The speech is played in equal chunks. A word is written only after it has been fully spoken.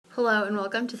Hello and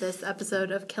welcome to this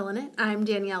episode of Killin' It. I'm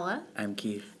Daniela. I'm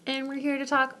Keith. And we're here to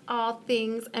talk all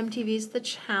things MTV's The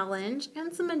Challenge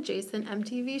and some adjacent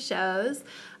MTV shows.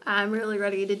 I'm really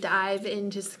ready to dive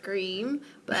into Scream,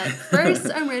 but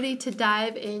first I'm ready to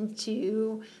dive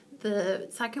into the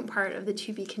second part of the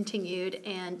To Be Continued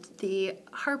and the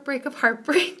heartbreak of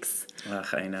heartbreaks. Ugh,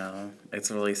 I know. It's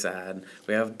really sad.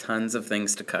 We have tons of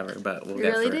things to cover, but we'll get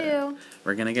really through do. it.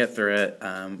 We're going to get through it.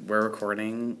 We're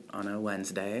recording on a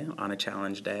Wednesday, on a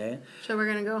challenge day. So we're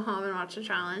going to go home and watch the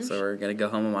challenge. So we're going to go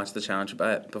home and watch the challenge,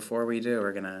 but before we do,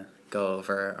 we're going to go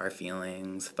over our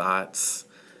feelings, thoughts,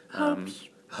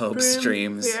 hopes,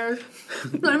 dreams.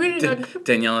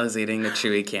 Daniela's eating a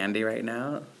chewy candy right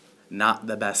now. Not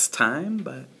the best time,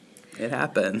 but it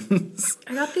happens.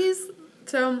 I got these.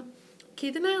 So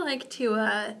Keith and I like to,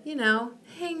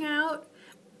 hang out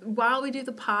while we do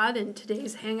the pod. And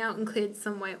today's hangout includes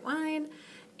some white wine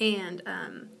and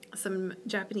some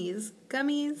Japanese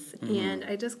gummies. Mm-hmm. And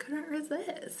I just couldn't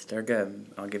resist. They're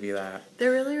good. I'll give you that.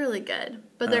 They're really, really good.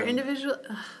 But they're individual.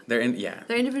 They're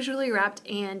individually wrapped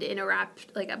and in a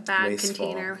wrapped, like a bag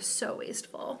wasteful. Container. So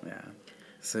wasteful. Yeah.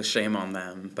 So shame on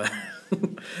them, but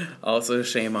also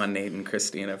shame on Nate and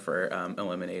Christina for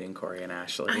eliminating Cory and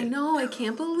Ashley. I know, I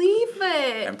can't believe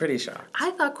it. I'm pretty shocked. I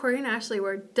thought Cory and Ashley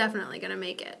were definitely going to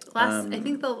make it. I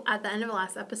think at the end of the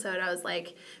last episode, I was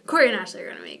like, Cory and Ashley are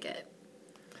going to make it.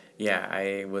 Yeah,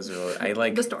 I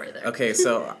like the story there. Okay,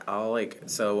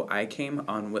 so I came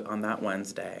on that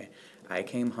Wednesday. I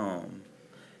came home,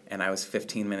 and I was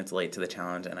 15 minutes late to the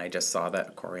challenge, and I just saw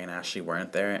that Cory and Ashley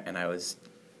weren't there, and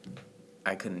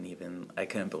I couldn't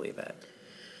believe it.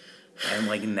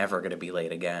 I'm, never going to be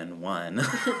late again, one.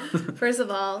 First of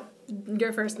all,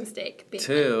 your first mistake.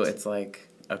 Two, it's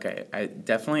okay,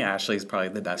 definitely Ashley's probably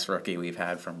the best rookie we've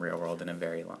had from Real World in a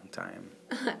very long time.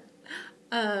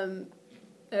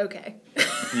 Okay.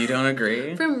 You don't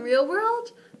agree? From Real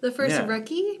World? The first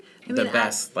rookie? The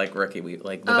best rookie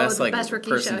best rookie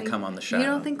person showing. to come on the show. You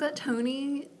don't think that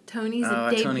Tony's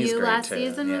debut last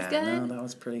season was good? No, that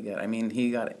was pretty good. I mean,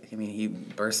 he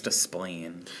burst a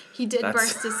spleen. He did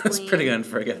burst a spleen. That's pretty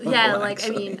unforgettable.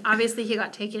 Yeah, obviously he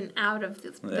got taken out of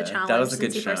the challenge. That was a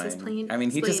good showing. I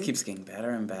mean, he just keeps getting better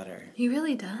and better. He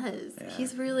really does. Yeah.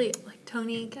 He's really,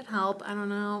 Tony, get help. I don't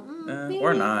know.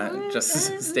 Or not.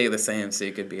 Just stay the same so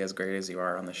you could be as great as you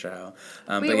are on the show.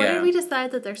 Wait, what did we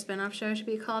decide that their spin-off show should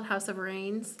be called? House of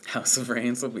Rains? House of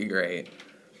Rains would be great.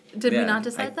 Did we not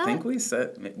decide that? I think we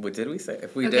said... Did we say...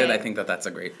 If we did, I think that's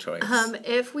a great choice.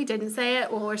 If we didn't say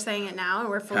it, we're saying it now, and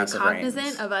we're fully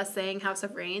cognizant of us saying House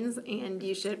of Rains, and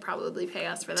you should probably pay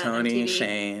us for that. Tony, MTV.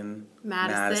 Shane,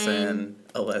 Madison,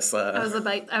 Alyssa.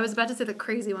 I was about to say the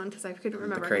crazy one because I couldn't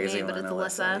remember her name, but it's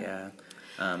Alyssa.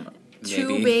 Yeah.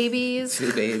 Two babies.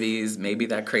 Maybe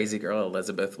that crazy girl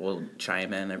Elizabeth will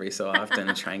chime in every so often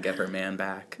and try and get her man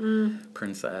back.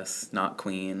 Princess, not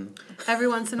queen. Every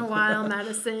once in a while,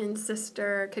 Madison's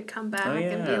sister could come back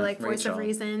and be like voice of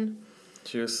reason.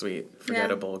 She was sweet.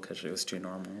 Forgettable because she was too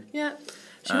normal. Yeah.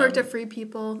 She worked at Free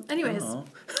People. Anyways,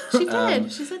 she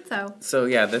did. She said so. So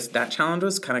yeah, that challenge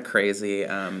was kind of crazy.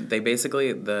 They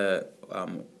basically did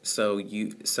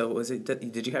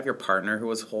you have your partner who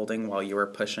was holding while you were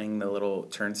pushing the little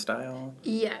turnstile?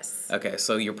 Yes. Okay,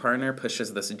 so your partner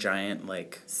pushes this giant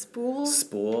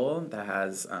spool that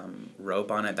has rope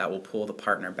on it that will pull the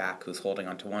partner back who's holding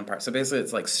onto one part. So basically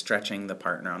it's like stretching the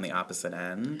partner on the opposite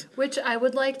end. Which I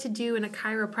would like to do in a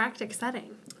chiropractic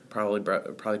setting. Probably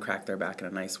crack their back in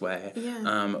a nice way.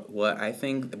 Yeah. Where I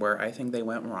think they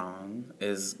went wrong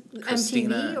is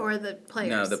Christina. MTV or the players?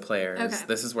 No, the players. Okay.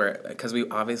 This is where, because we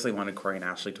obviously wanted Cory and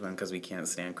Ashley to win because we can't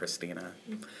stand Christina.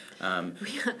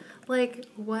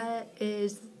 What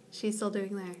is she still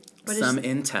doing there?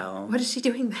 Intel. What is she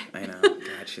doing there? I know. God,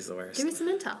 she's the worst. Give me some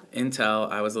intel.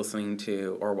 Intel, I was listening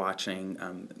to or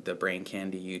watching the Brain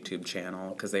Candy YouTube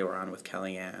channel because they were on with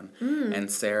Kellyanne.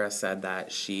 And Sarah said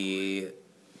that she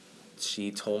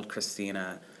told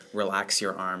Christina, relax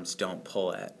your arms, don't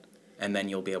pull it, and then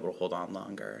you'll be able to hold on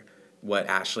longer. What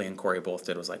Ashley and Cory both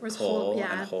did was pull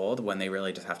and hold when they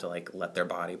really just have to let their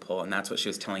body pull. And that's what she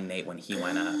was telling Nate when he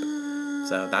went up.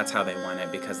 So that's how they won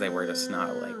it because they were just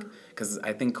not because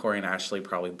I think Cory and Ashley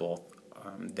probably both,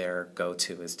 their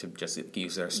go-to is to just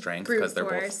use their strength because they're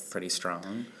both pretty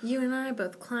strong. You and I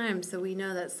both climbed, so we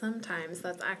know that sometimes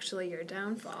that's actually your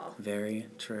downfall. Very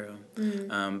true.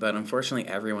 But unfortunately,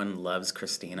 everyone loves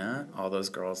Christina. All those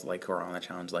girls who are on the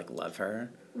challenge love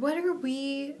her. What are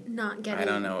we not getting? I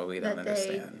don't know what we don't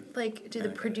understand. Do the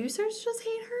producers just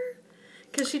hate her?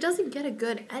 Because she doesn't get a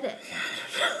good edit.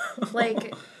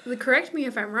 Like, correct me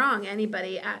if I'm wrong,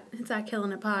 anybody. It's at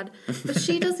Killing It Pod. But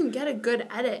she doesn't get a good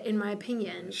edit, in my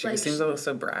opinion. She seems a little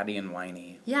so bratty and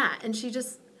whiny. Yeah, and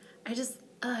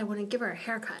I want to give her a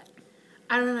haircut.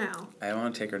 I don't know. I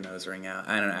want to take her nose ring out.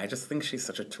 I don't know. I just think she's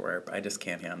such a twerp. I just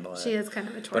can't handle it. She is kind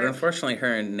of a twerp. But unfortunately,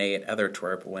 her and Nate, other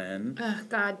twerp, win. Oh,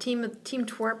 God. Team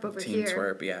twerp over here. Team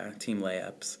twerp, yeah. Team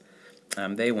layups.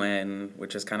 They win,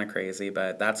 which is kind of crazy,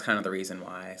 but that's kind of the reason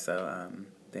why. So,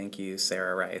 thank you,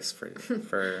 Sarah Rice, for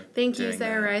thank you,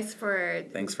 Sarah Rice, for...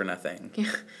 Thanks for nothing.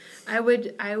 Yeah. I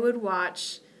would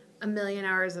watch 1,000,000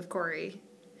 hours of Cory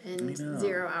and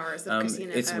 0 hours of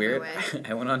Christina. It's weird.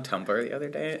 I went on Tumblr the other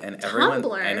day, and everyone...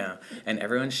 Tumblr? I know. And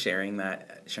everyone's sharing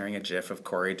a GIF of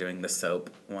Cory doing the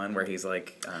soap one where he's,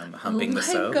 like, humping the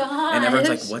soap. Gosh. And everyone's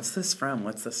like, what's this from?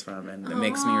 What's this from? And it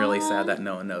makes me really sad that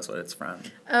no one knows what it's from.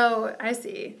 Oh, I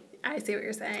see. I see what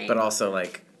you're saying. But also,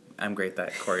 like... I'm great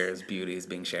that Cory's beauty is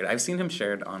being shared. I've seen him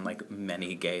shared on, like,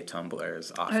 many gay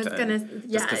Tumblrs often. I was gonna...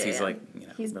 Yeah, just because he's, like,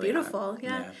 he's really beautiful, hot.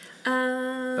 Yeah.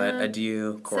 But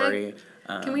adieu, Cory.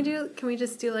 So, can we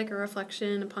just do, like, a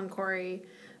reflection upon Cory?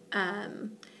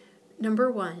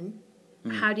 Number one,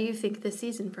 how do you think the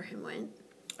season for him went?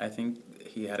 I think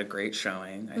he had a great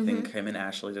showing. I think him and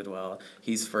Ashley did well.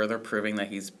 He's further proving that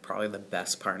he's probably the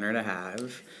best partner to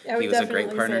have. He was a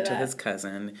great partner to his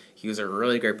cousin. He was a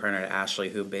really great partner to Ashley,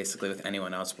 who basically with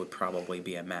anyone else would probably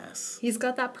be a mess. He's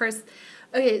got that person.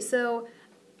 Okay, so,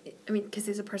 I mean, because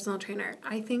he's a personal trainer.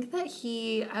 I think that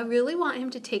I really want him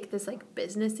to take this, like,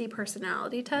 businessy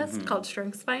personality test called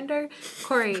StrengthsFinder.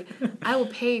 Cory, I will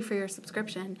pay for your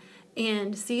subscription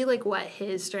and see, like, what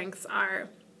his strengths are.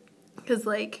 Because,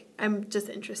 like, I'm just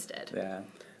interested. Yeah.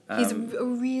 He's a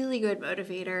really good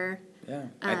motivator. Yeah.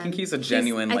 I think he's a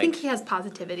genuine, I think he has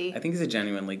positivity. I think he's a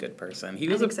genuinely good person.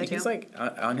 He's like,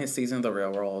 on his season of The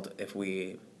Real World, if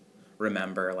we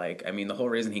remember, like, I mean, the whole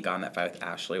reason he got in that fight with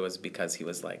Ashley was because he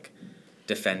was, like,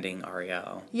 defending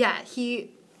Ariel. Yeah,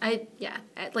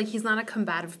 like, he's not a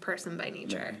combative person by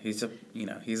nature.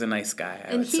 Yeah, he's a nice guy,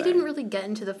 And he didn't really get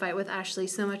into the fight with Ashley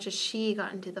so much as she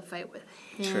got into the fight with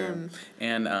him. True.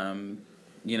 And,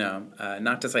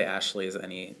 not to say Ashley is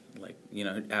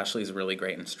Ashley's really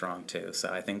great and strong, too. So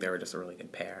I think they were just a really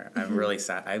good pair. I'm really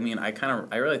sad. I mean, I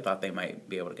really thought they might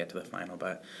be able to get to the final,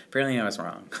 but apparently I was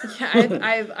wrong.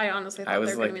 Yeah, I honestly thought they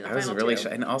were going to be in the final, I was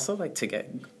really and also, like, to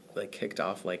get... like, kicked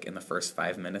off, like, in the first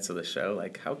 5 minutes of the show.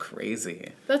 Like, how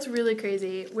crazy. That's really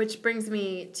crazy, which brings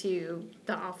me to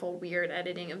the awful, weird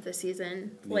editing of the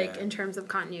season, like, in terms of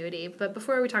continuity. But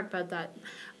before we talk about that,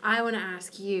 I want to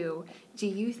ask you, do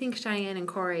you think Cheyenne and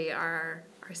Cory are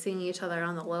seeing each other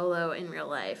on the low in real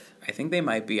life? I think they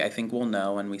might be. I think we'll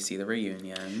know when we see the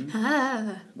reunion,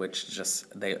 which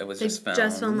it was just filmed.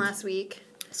 Just filmed last week.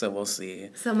 So we'll see.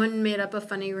 Someone made up a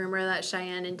funny rumor that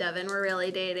Cheyenne and Devin were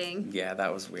really dating. Yeah,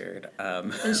 that was weird.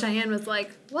 And Cheyenne was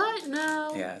like, "What?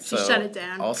 No." Yeah, she shut it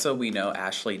down. Also, we know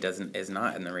Ashley is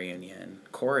not in the reunion.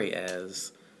 Cory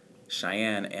is.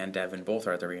 Cheyenne and Devin both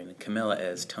are at the reunion. Camilla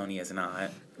is. Tony is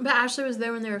not. But Ashley was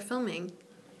there when they were filming.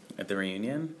 At the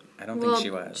reunion? I don't think she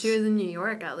was. She was in New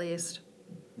York, at least.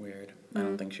 Weird. I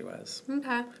don't think she was.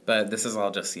 Okay. But this is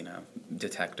all just,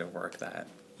 detective work that...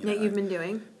 you've been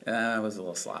doing? I was a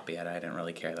little sloppy at it. I didn't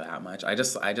really care that much. I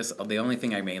just the only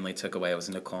thing I mainly took away was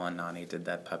Nicole and Nany did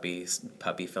that puppy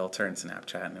filter in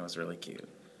Snapchat, and it was really cute.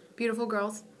 Beautiful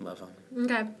girls. Love them.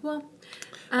 Okay, well,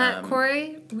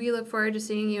 Cory, we look forward to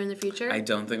seeing you in the future. I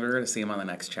don't think we're going to see him on the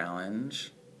next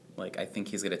challenge. Like, I think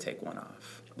he's going to take one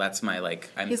off. That's my,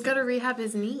 he's got to rehab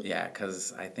his knee. Yeah,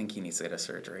 because I think he needs to get a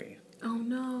surgery. Oh,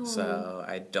 no. So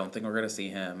I don't think we're going to see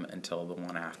him until the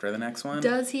one after the next one.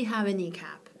 Does he have a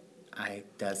kneecap?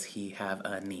 Does he have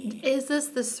a knee? Is this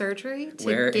the surgery to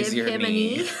Where give is your him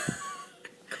knee? a knee?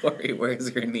 Cory,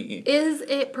 where's your knee? Is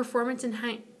it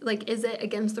is it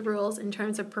against the rules in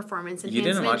terms of performance enhancement? You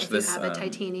didn't watch if you have a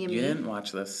titanium knee? You didn't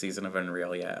watch this season of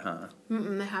Unreal yet, huh?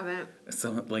 I haven't.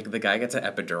 So, the guy gets an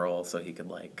epidural so he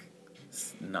could,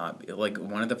 not be...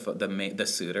 one of the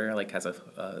suitor, has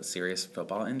a serious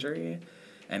football injury,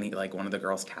 and he, one of the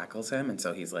girls tackles him, and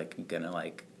so he's,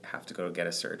 gonna, have to go get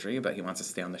a surgery, but he wants to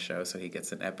stay on the show, so he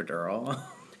gets an epidural.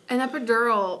 An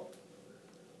epidural...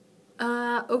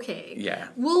 okay. Yeah.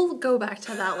 We'll go back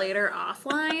to that later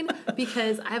offline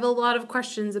because I have a lot of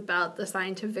questions about the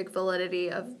scientific validity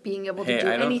of being able to do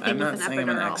anything with an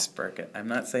epidural. I'm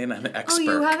not saying I'm an expert.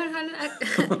 Oh, you haven't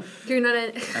had You're not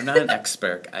an... I'm not an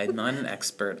expert. I'm not an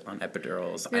expert on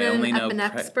epidurals. You're not an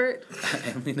expert?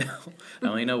 I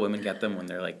only know women get them when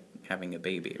they're, having a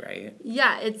baby, right?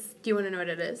 Yeah, do you want to know what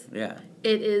it is? Yeah.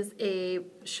 It is a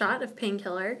shot of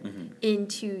painkiller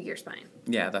into your spine.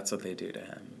 Yeah, that's what they do to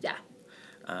him. Yeah.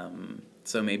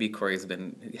 So maybe Cory's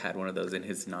had one of those in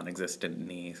his non-existent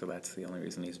knee, so that's the only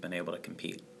reason he's been able to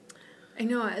compete. I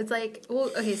know, it's like,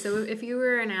 well, okay, so if you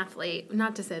were an athlete,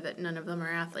 not to say that none of them are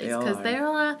athletes, because they're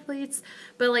all athletes,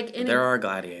 but like... There are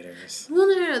gladiators. Well,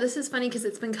 no, this is funny because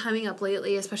it's been coming up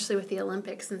lately, especially with the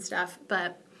Olympics and stuff,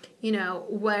 but, you know,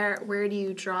 where do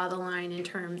you draw the line in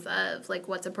terms of, like,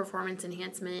 what's a performance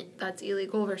enhancement that's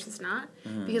illegal versus not?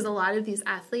 Mm. Because a lot of these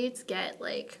athletes get,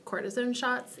 like, cortisone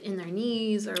shots in their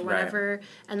knees or whatever, right.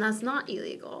 And that's not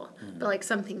illegal, but, like,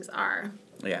 some things are.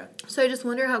 Yeah. So I just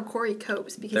wonder how Cory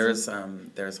copes because there's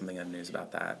something in the news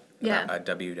about that. Yeah. About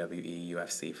a WWE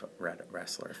UFC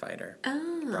wrestler fighter.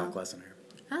 Oh. Brock Lesnar.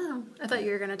 Oh, I thought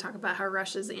you were going to talk about how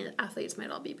Russia's athletes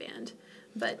might all be banned,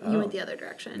 but you went the other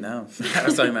direction. No, I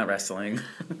was talking about wrestling.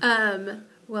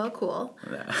 Well, cool.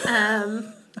 Yeah.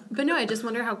 But no, I just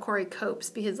wonder how Cory copes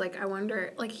because, like, I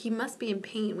wonder, like, he must be in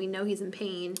pain. We know he's in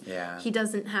pain. Yeah. He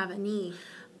doesn't have a knee,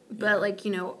 but like,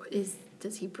 you know,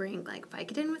 does he bring, like,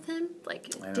 Vicodin with him? Like,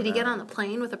 did he get on the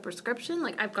plane with a prescription?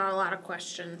 Like, I've got a lot of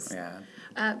questions. Yeah.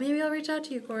 Maybe I'll reach out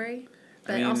to you, Cory.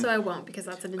 But also I won't because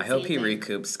that's an insane I hope he thing.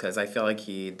 recoups because I feel like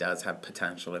he does have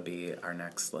potential to be our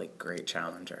next, like, great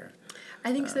challenger.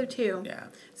 I think so, too. Yeah.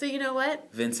 So, you know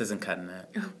what? Vince isn't cutting it.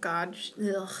 Oh, God.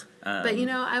 Ugh. But, you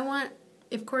know,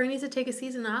 if Cory needs to take a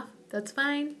season off, that's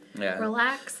fine. Yeah.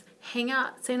 Relax. Hang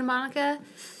out at Santa Monica.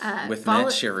 With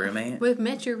Mitch, your roommate. With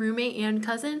Mitch, your roommate and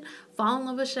cousin. Fall in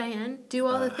love with Cheyenne. Do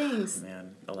all the things.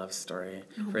 Man, a love story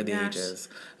for the ages.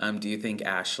 Do you think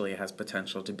Ashley has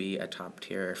potential to be a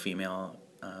top-tier female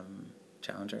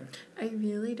challenger? I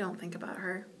really don't think about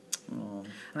her. Oh,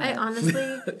 I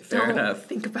honestly don't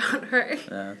think about her.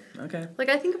 Yeah, okay. Like,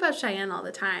 I think about Cheyenne all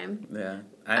the time. Yeah.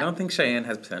 I don't think Cheyenne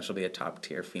has potential to be a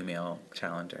top-tier female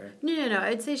challenger. No.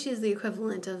 I'd say she's the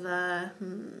equivalent of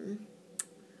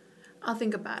I'll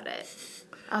think about it.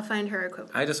 I'll find her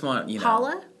equivalent. I just want,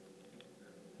 Paula?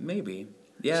 Maybe.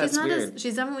 Yeah, it's weird.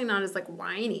 She's definitely not as, like,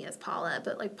 whiny as Paula,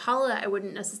 but, like, Paula I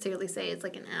wouldn't necessarily say is,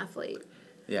 like, an athlete.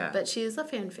 Yeah. But she's a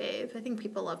fan fave. I think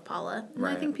people love Paula. And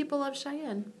I think people love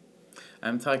Cheyenne.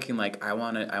 I'm talking, like, I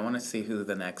want to see who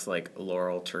the next, like,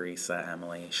 Laurel, Teresa,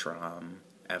 Emily, Schramm,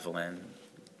 Evelyn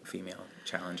female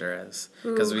challenger is.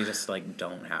 Because we just, like,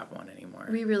 don't have one anymore.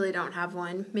 We really don't have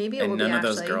one. Maybe it will be Ashley. And none of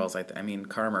Ashley. those girls, I mean,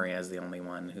 Cara Maria is the only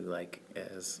one who, like,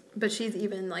 is. But she's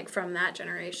even, like, from that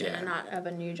generation and not of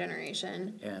a new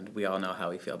generation. And we all know how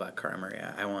we feel about Cara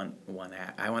Maria. I want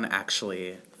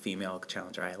actually female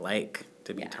challenger I like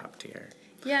to be top tier.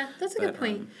 Yeah, that's a good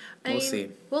point. We'll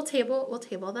see. We'll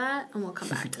table that, and we'll come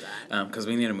back to that. Because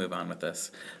we need to move on with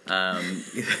this.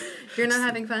 You're not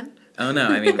having fun? Oh, no.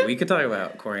 I mean, we could talk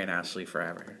about Cory and Ashley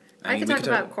forever. I could talk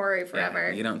about Cory forever.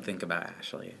 Yeah, you don't think about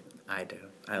Ashley. I do.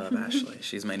 I love Ashley.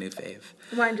 She's my new fave.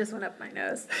 Mine just went up my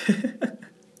nose.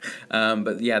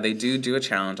 But yeah, they do a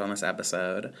challenge on this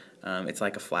episode. It's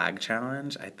like a flag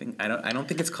challenge. I don't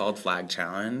think it's called flag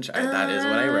challenge. That is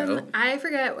what I wrote. I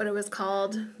forget what it was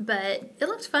called, but it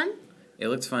looked fun. It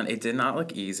looked fun. It did not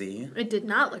look easy. It did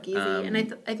not look easy,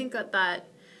 and I think that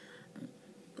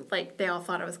like they all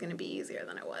thought it was going to be easier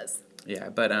than it was. Yeah,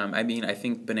 but I mean, I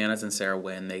think Bananas and Sarah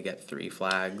win. They get 3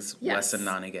 flags. Yes. Wes and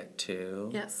Nany get 2.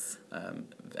 Yes.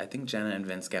 I think Jenna and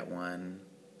Vince get 1.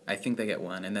 I think they get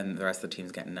 1, and then the rest of the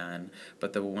teams get none.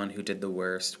 But the one who did the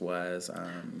worst was...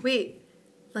 Wait,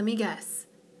 let me guess.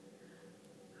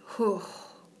 Whew.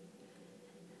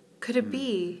 Could it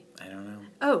be... I don't know.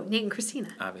 Oh, Nate and Christina.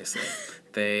 Obviously.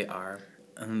 They are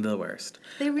the worst.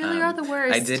 They really are the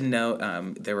worst. I did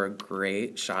note there were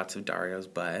great shots of Dario's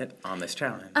butt on this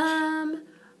challenge.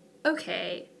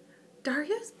 Okay.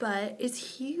 Dario's butt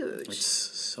is huge. It's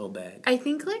so big. I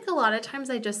think, like, a lot of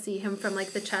times I just see him from,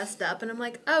 like, the chest up, and I'm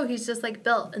like, oh, he's just, like,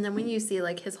 built. And then when you see,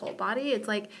 like, his whole body, it's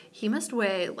like he must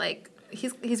weigh, like,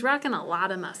 he's rocking a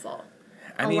lot of muscle.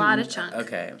 A lot of chunk.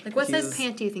 Okay. Like, what size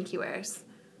pant do you think he wears?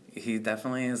 He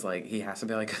definitely is, like, he has to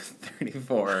be, like, a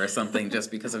 34 or something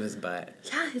just because of his butt.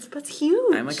 Yeah, his butt's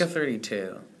huge. I'm, like, a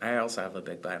 32. I also have a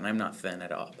big butt, and I'm not thin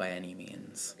at all by any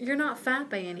means. You're not fat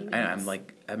by any means.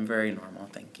 I'm very normal,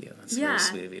 thank you. That's very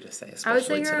sweet of you to say, especially I would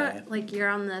say today. you're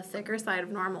on the thicker side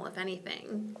of normal, if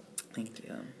anything. Thank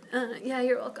you. Yeah,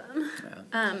 you're welcome.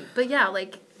 Yeah. But yeah,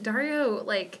 like, Dario,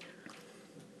 like,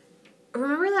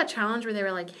 remember that challenge where they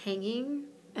were, like, hanging?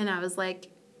 And I was like...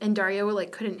 And Dario,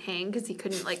 like, couldn't hang because he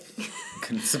couldn't, like...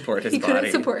 couldn't support his body. He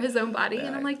couldn't support his own body. Yeah.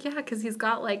 And I'm like, yeah, because he's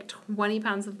got, like, 20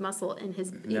 pounds of muscle in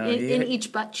his in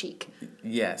each butt cheek.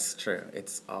 Yes, true.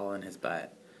 It's all in his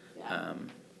butt. Yeah.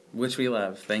 Which we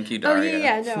love. Thank you, Dario. Oh,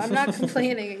 yeah. No, I'm not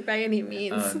complaining by any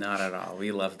means. Oh, not at all.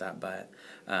 We love that butt.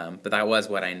 But that was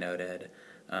what I noted.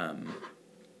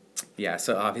 Yeah,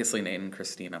 so obviously Nate and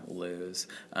Christina lose.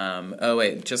 Oh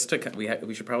wait,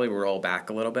 we should probably roll back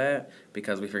a little bit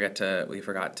because we forgot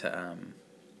to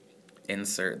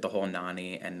insert the whole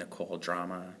Nany and Nicole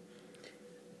drama.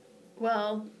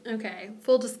 Well, okay.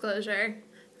 Full disclosure,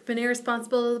 I've been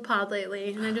irresponsible to the pod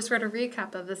lately, and I just read a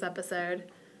recap of this episode.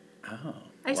 Oh.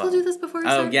 I told you this before.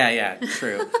 Oh, yeah,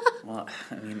 true. Well,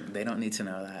 I mean, they don't need to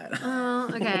know that. Oh,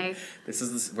 okay.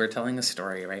 We're telling a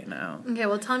story right now. Okay,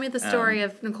 well, tell me the story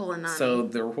of Nicole and Nany. So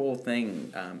the whole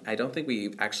thing, I don't think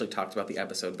we actually talked about the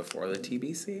episode before the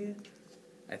TBC.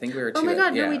 I think we were. Oh my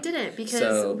god, no, we didn't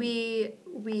because we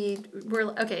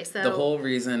were okay. So the whole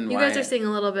reason you guys are seeing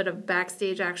a little bit of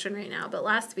backstage action right now, but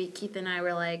last week Keith and I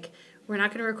were like, we're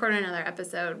not going to record another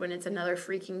episode when it's another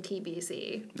freaking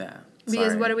TBC. Yeah.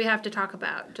 Because what do we have to talk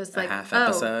about? Just like a half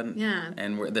episode. Yeah.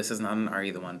 And this is not an Are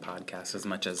You the One podcast as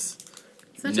much as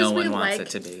no one wants it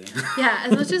to be. Yeah,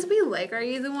 as much as we like Are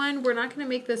You the One, we're not going to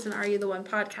make this an Are You the One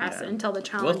podcast until the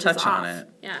challenge is off. We'll touch on it.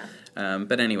 Yeah.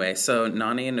 But anyway, so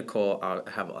Nany and Nicole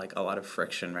have like a lot of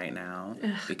friction right now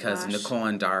because Nicole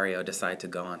and Dario decide to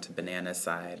go onto Banana's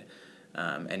side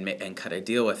and cut a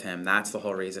deal with him. That's the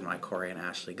whole reason why Cory and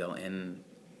Ashley go in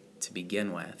to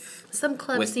begin with. Some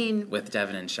club scene with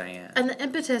Devin and Cheyenne. And the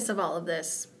impetus of all of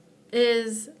this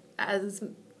is, as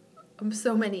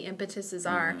so many impetuses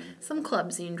are, some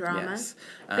club scene drama. Yes.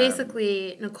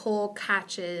 Basically, Nicole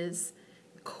catches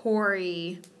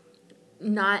Cory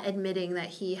not admitting that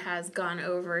he has gone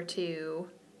over to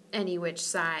any which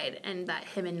side and that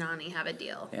him and Nany have a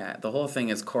deal. Yeah, the whole thing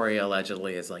is Cory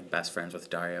allegedly is like best friends with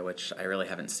Dario, which I really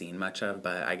haven't seen much of,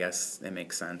 but I guess it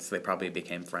makes sense. They probably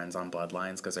became friends on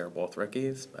Bloodlines because they were both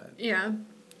rookies, but yeah.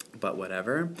 But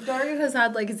whatever. Dario has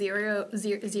had like zero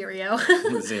screen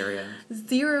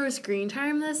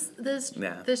time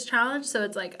this challenge, so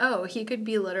it's like, oh, he could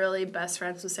be literally best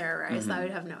friends with Sarah Rice. I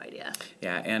would have no idea.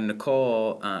 Yeah, and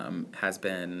Nicole has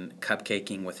been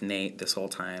cupcaking with Nate this whole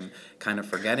time, kind of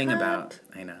forgetting about.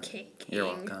 I know. You're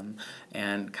welcome.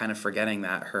 And kind of forgetting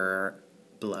that her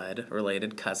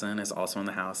blood-related cousin is also in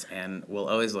the house and will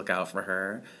always look out for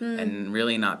her and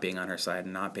really not being on her side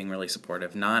and not being really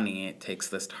supportive. Nany takes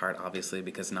this to heart, obviously,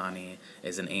 because Nany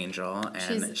is an angel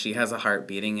and she has a heart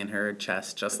beating in her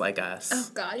chest just like us.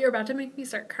 Oh, God, you're about to make me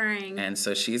start crying. And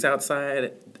so she's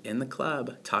outside in the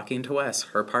club talking to Wes,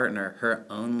 her partner, her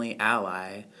only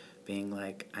ally, being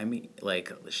like, I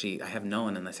have no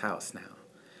one in this house now.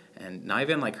 And not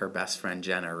even, like, her best friend,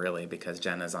 Jenna, really, because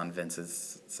Jenna's on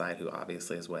Vince's side, who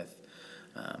obviously is with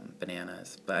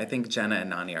Bananas. But I think Jenna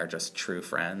and Nany are just true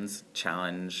friends,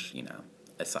 challenge,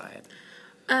 aside.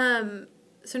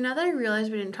 So now that I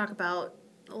realize we didn't talk about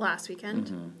last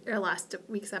weekend, or last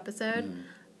week's episode,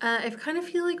 I kind of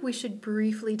feel like we should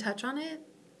briefly touch on it.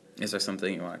 Is there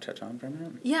something you want to touch on from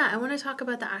it? Yeah, I want to talk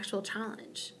about the actual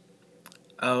challenge.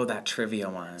 Oh, that trivia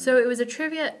one. So it was a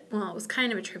trivia, well, it was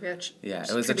kind of a trivia. Yeah,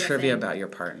 it was a trivia about your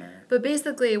partner. But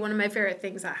basically, one of my favorite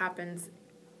things that happens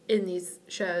in these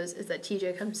shows is that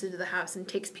TJ comes into the house and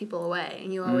takes people away.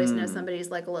 And you always know somebody's,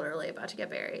 like, literally about to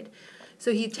get buried.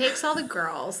 So he takes all the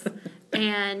girls,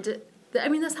 and,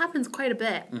 this happens quite a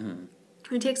bit.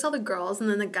 He takes all the girls, and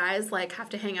then the guys, like, have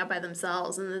to hang out by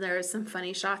themselves, and then there's some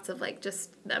funny shots of, like,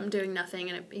 just them doing nothing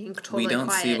and it being totally quiet. We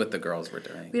don't see what the girls were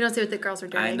doing. We don't see what the girls were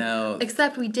doing. I know.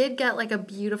 Except we did get, like, a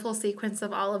beautiful sequence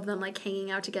of all of them, like, hanging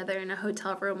out together in a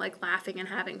hotel room, like, laughing and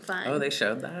having fun. Oh, they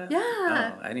showed that? Yeah.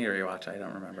 Oh, I need to rewatch it. I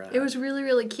don't remember that. It was really,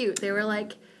 really cute. They were,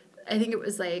 like... I think it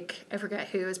was, like, I forget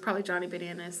who. It was probably Johnny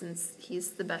Bananas, since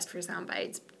he's the best for sound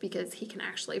bites because he can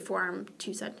actually form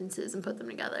two sentences and put them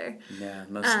together. Yeah,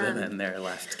 most of them in their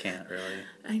left can't, really.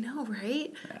 I know,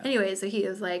 right? Yeah. Anyway, so he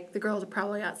was, like, the girls are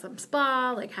probably at some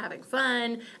spa, like, having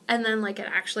fun, and then, like, it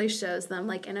actually shows them,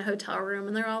 like, in a hotel room,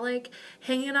 and they're all, like,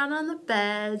 hanging out on the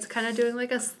beds, kind of doing,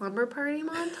 like, a slumber party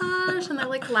montage, and they're,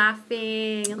 like,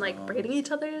 laughing and, like, braiding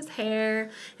each other's hair,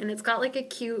 and it's got, like, a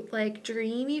cute, like,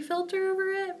 dreamy filter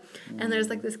over it. And there's,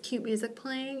 like, this cute music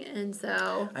playing, and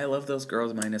so... I love those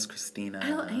girls minus Christina.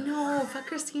 I know, fuck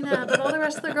Christina, but all the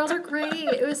rest of the girls are great.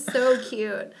 It was so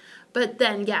cute. But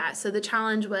then, yeah, so the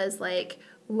challenge was, like,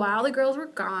 while the girls were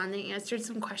gone, they answered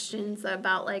some questions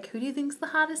about, like, who do you think's the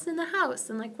hottest in the house?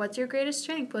 And, like, what's your greatest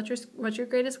strength? What's your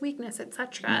greatest weakness,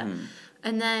 etc.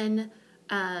 And then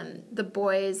the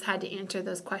boys had to answer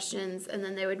those questions, and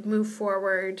then they would move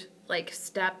forward, like,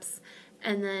 steps.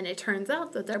 And then it turns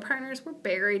out that their partners were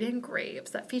buried in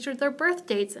graves that featured their birth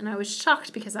dates, and I was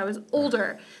shocked because I was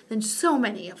older than so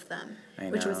many of them,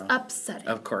 which was upsetting.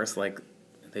 Of course, like,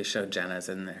 They showed Jenna's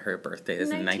and her birthday is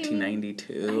in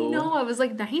 1992. I know, I was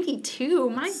like 92.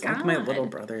 My it's God. Like my little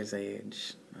brother's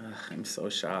age. Ugh, I'm so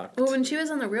shocked. Well, when she was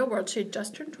in the real world, she had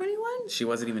just turned 21? She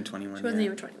wasn't even 21 She wasn't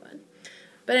even 21.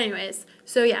 But anyways,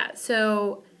 so yeah,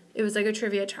 so it was like a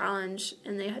trivia challenge,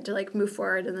 and they had to like move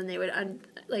forward, and then they would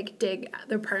dig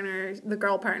their partners, the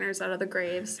girl partners, out of the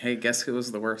graves. Hey, guess who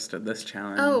was the worst at this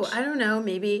challenge? Oh, I don't know,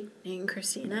 maybe Nate and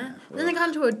Christina. Yeah, then they got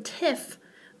into a tiff,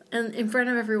 and in front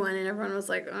of everyone, and everyone was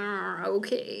like, "Oh,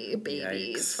 okay,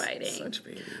 babies fighting." Such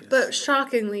babies. But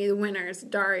shockingly, the winners,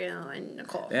 Dario and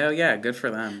Nicole. Oh yeah, good for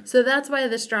them. So that's why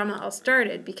this drama all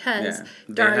started, because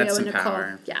Dario and Nicole,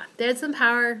 power. They had some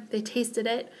power. They tasted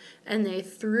it, and they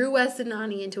threw Wes and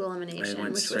Nany into elimination,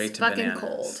 which was fucking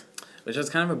cold. Which was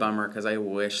kind of a bummer, because I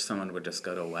wish someone would just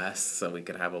go to Wes so we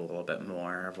could have a little bit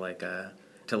more of like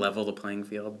to level the playing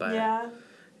field. But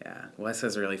yeah, Wes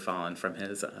has really fallen from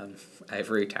his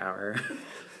ivory tower.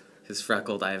 His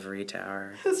freckled ivory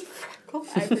tower. His freckled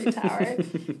ivory tower.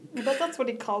 I bet that's what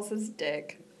he calls his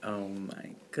dick. Oh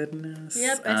my goodness.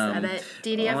 Yep, I said it.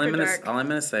 DD after dark. All I'm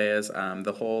gonna say is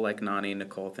the whole like Nany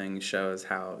Nicole thing shows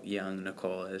how young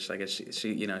Nicole is. Like she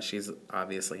she's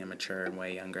obviously immature and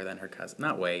way younger than her cousin.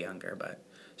 Not way younger, but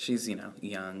she's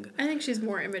young. I think she's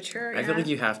more immature. I feel like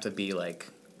you have to be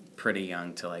like pretty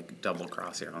young to like double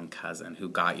cross your own cousin who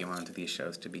got you onto these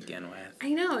shows to begin with. I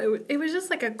know it was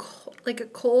just like a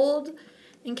cold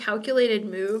and calculated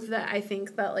move that I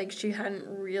think that like she hadn't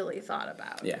really thought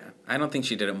about. Yeah, I don't think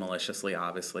she did it maliciously.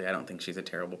 Obviously, I don't think she's a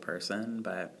terrible person,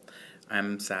 but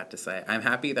I'm sad to say I'm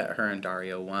happy that her and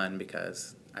Dario won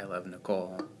because I love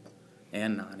Nicole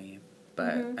and Nany,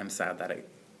 but I'm sad that it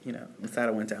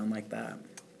went down like that.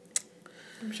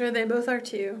 I'm sure they both are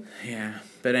too. Yeah,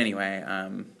 but anyway,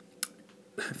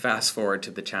 fast forward to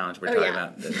the challenge we're talking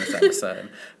about in this episode.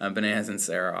 Bananas and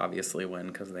Sarah obviously win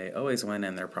because they always win,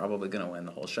 and they're probably going to win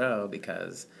the whole show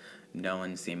because no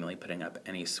one's seemingly putting up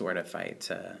any sort of fight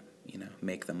to,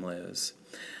 make them lose.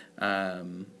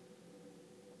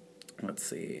 Let's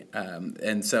see.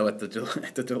 And so at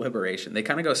the deliberation, they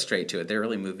kind of go straight to it. They're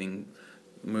really moving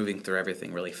through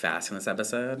everything really fast in this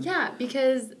episode. Yeah,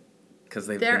 because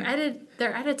their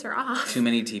edits are off. Too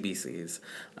many TBCs.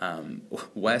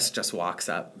 Wes just walks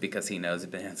up because he knows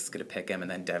Bananas is going to pick him,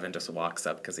 and then Devin just walks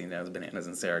up because he knows Bananas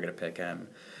and Sarah are going to pick him.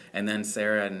 And then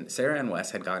Sarah and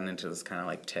Wes had gotten into this kind of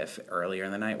like tiff earlier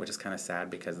in the night, which is kind of sad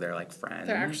because they're like friends.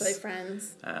 They're actually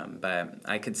friends. But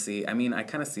I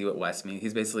kind of see what Wes means.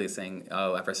 He's basically saying,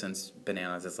 oh, ever since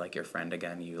Bananas is like your friend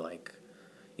again, you like,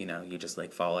 you just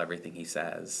like follow everything he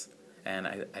says. And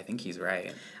I think he's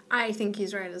right. I think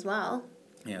he's right as well.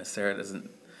 Sarah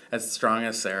doesn't, as strong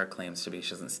as Sarah claims to be,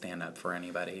 she doesn't stand up for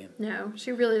anybody. No,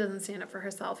 she really doesn't stand up for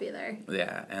herself either.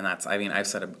 Yeah, and that's, I've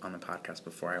said it on the podcast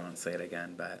before, I won't say it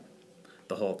again, but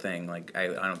the whole thing, like, I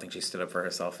don't think she stood up for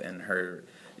herself in her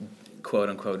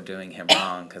quote-unquote doing him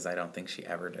wrong, because I don't think she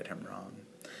ever did him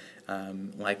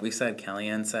wrong. Like we said,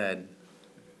 Kellyanne said,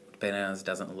 Bananas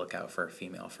doesn't look out for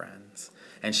female friends.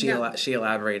 And she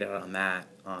elaborated on that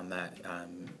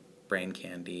Brain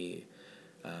Candy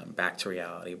Back to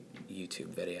Reality YouTube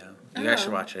video. You guys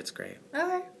should watch it. It's great.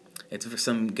 Okay. It's for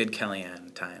some good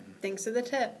Kellyanne time. Thanks for the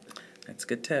tip. That's a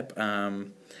good tip.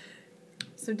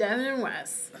 So Devin and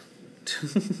Wes.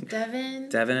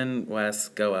 Devin and Wes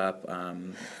go up.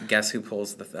 Guess who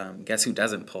pulls guess who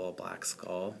doesn't pull a black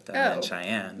skull? Devin and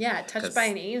Cheyenne. Yeah, touched by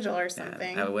an angel or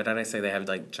something. Yeah. What did I say? They have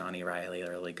like Johnny Riley,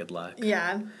 really good luck.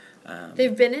 Yeah.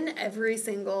 They've been in every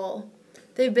single.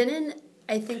 They've been in.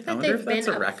 I think that they've been. I wonder if that's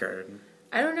a record.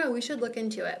 I don't know. We should look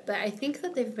into it, but I think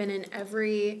that they've been in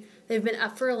every. They've been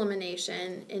up for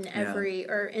elimination in every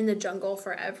or in the jungle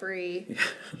for every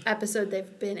episode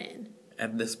they've been in.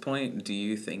 At this point, do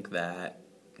you think that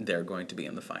they're going to be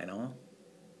in the final?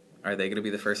 Are they going to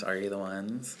be the first Are You the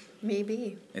Ones?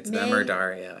 Maybe. It's them or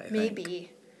Dario, I think.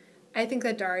 Maybe. I think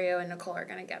that Dario and Nicole are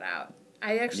going to get out.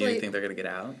 You think they're going to get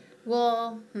out?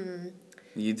 Well, Do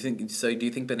you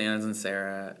think Bananas and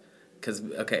Sarah... Because,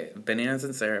 Bananas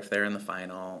and Sarah, if they're in the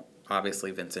final,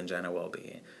 obviously Vince and Jenna will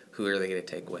be. Who are they going to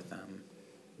take with them?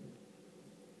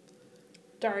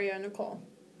 Dario and Nicole.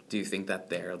 Do you think that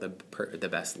they're the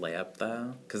best layup,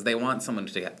 though? Because they want someone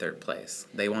to get third place.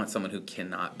 They want someone who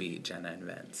cannot beat Jenna and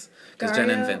Vince. Because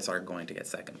Jenna and Vince are going to get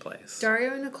second place.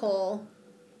 Dario and Nicole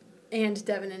and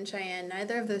Devin and Cheyenne,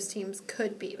 neither of those teams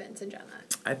could beat Vince and Jenna.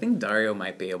 I think Dario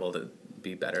might be able to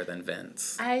be better than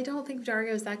Vince. I don't think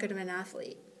Dario's that good of an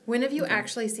athlete. When have you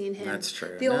actually seen him? That's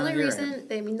true. The only reason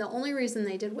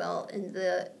they did well in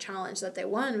the challenge that they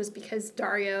won was because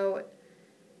Dario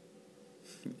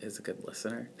is a good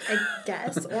listener. I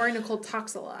guess. Or Nicole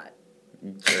talks a lot.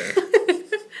 Sure.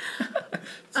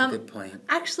 That's a good point.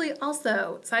 Actually,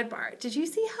 also, sidebar, did you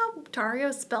see how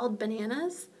Dario spelled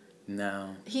bananas?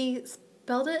 No. He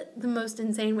spelled it the most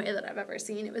insane way that I've ever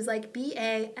seen. It was like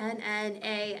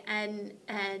Bananann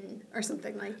or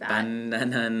something like that.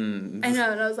 Bananas. I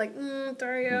know, and I was like,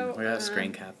 Dario. We gotta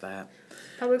screen cap that.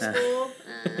 Public school.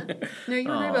 No,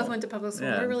 you and I both went to public school.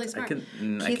 We're really smart.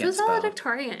 Keith was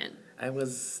valedictorian. I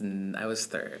was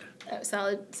third. Oh,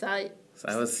 solid. So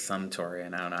I was some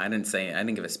Torian. I don't know. I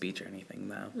didn't give a speech or anything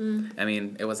though. I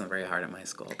mean, it wasn't very hard at my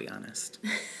school, I'll be honest.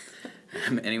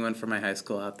 Anyone from my high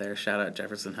school out there? Shout out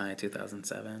Jefferson High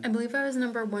 2007. I believe I was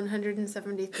number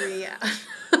 173.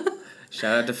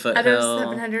 Shout out to Foothill. Out of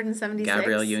 776.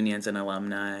 Gabrielle Union's an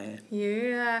alumni.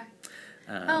 Yeah.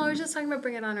 I was just talking about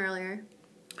Bring It On earlier.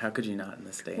 How could you not in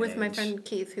this day and With age? my friend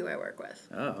Keith, who I work with.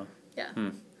 Oh. Yeah.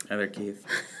 Other Keith.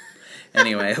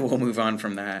 Anyway, we'll move on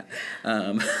from that.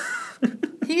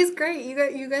 He's great.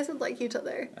 You guys would like each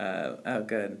other. Oh,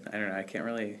 good. I don't know. I can't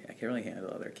really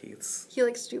handle other Keiths. He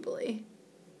likes Jubilee.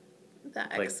 The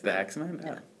X-Men. Like the X-Men?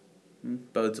 Yeah. Oh.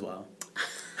 Bodes well.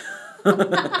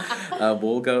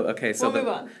 We'll go. Okay, so we'll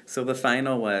move on. So the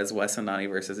final was Wes and Nany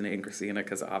versus Nate and Christina,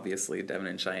 because obviously Devin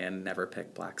and Cheyenne never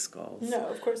picked Black Skulls. No,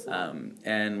 of course not.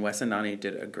 And Wes and Nany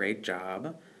did a great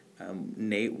job.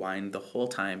 Nate whined the whole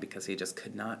time because he just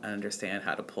could not understand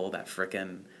how to pull that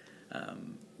frickin'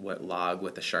 log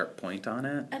with a sharp point on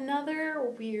it. Another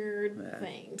weird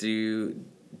thing. Do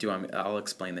you want me? I'll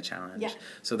explain the challenge. Yeah.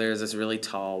 So there's this really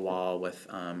tall wall with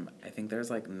I think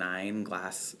there's like 9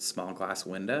 small glass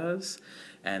windows,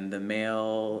 and the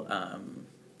male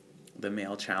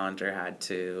challenger had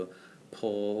to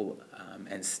pull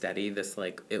and steady this,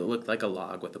 like, it looked like a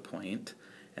log with a point,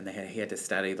 and he had to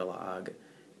steady the log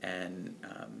and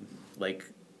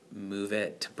move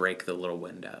it to break the little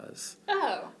windows.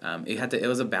 Oh. It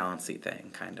was a balancy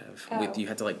thing, kind of. Oh. You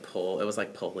had to pull. It was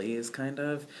like pulleys, kind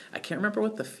of. I can't remember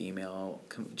what the female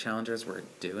challengers were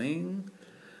doing,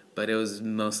 but it was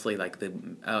mostly like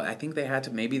I think they had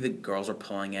to. Maybe the girls were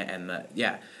pulling it, and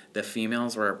the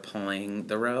females were pulling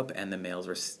the rope, and the males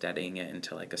were steadying it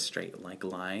into like a straight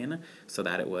line so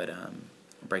that it would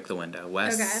break the window.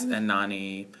 Wes and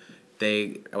Nany.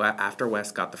 After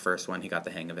Wes got the first one, he got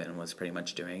the hang of it and was pretty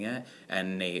much doing it.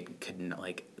 And Nate couldn't,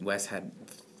 Wes had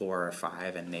 4 or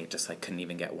 5, and Nate just, couldn't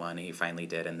even get one. He finally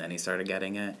did, and then he started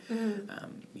getting it.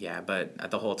 Mm-hmm.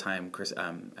 But the whole time,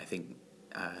 I think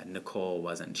Nicole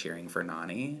wasn't cheering for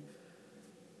Nany.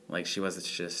 She was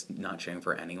just not cheering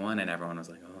for anyone, and everyone was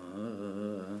like, oh.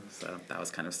 So that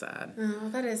was kind of sad. Oh,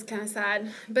 that is kind of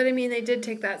sad. But, I mean, they did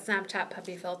take that Snapchat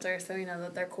puppy filter, so we know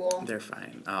that they're cool. They're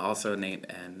fine. Also, Nate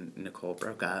and Nicole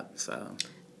broke up, so...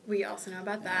 We also know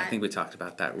about that. I think we talked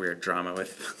about that weird drama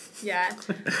with... Yeah.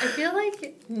 I feel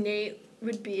like Nate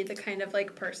would be the kind of,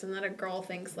 person that a girl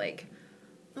thinks,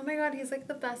 oh my god, he's,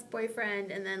 the best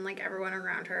boyfriend, and then, everyone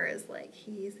around her is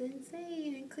he's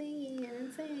insane and clingy and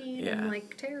insane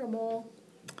and, terrible.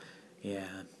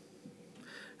 Yeah.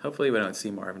 Hopefully we don't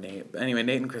see more of Nate. But anyway,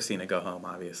 Nate and Christina go home,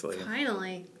 obviously.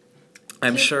 Finally.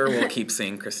 I'm sure we'll keep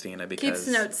seeing Christina because... Keith's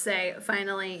notes say,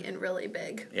 finally, and really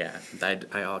big. Yeah,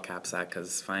 I all caps that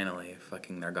because finally,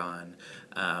 fucking they're gone.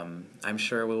 I'm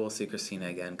sure we will see Christina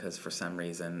again because for some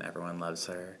reason everyone loves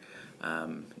her.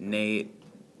 Nate,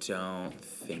 don't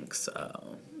think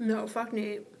so. No, fuck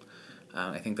Nate.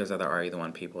 I think there's other Are You the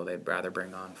One people they'd rather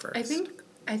bring on first.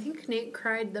 I think Nate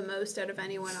cried the most out of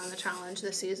anyone on the challenge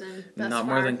this season. Not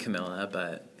more than Camilla,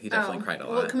 but he definitely cried a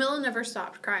lot. Well, Camilla never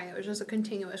stopped crying. It was just a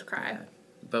continuous cry. Yeah.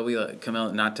 But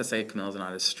Camilla, not to say Camilla's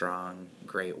not a strong,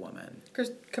 great woman. Because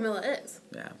Camilla is.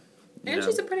 Yeah. And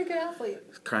she's a pretty good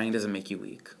athlete. Crying doesn't make you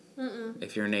weak. Mm-mm.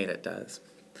 If you're Nate, it does.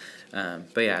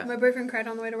 But yeah. My boyfriend cried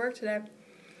on the way to work today.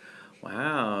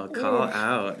 Wow, call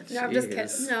out. No, I'm just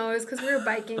kidding. No, it was because we were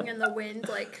biking and the wind,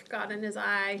 got in his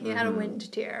eye. He had a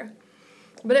wind tear.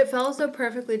 But it fell so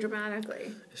perfectly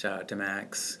dramatically. Shout out to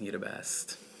Max. You're the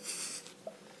best.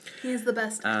 He's the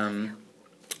best.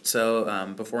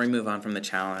 So before we move on from the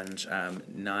challenge,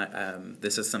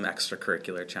 this is some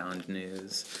extracurricular challenge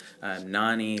news.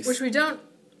 Nany... Which we don't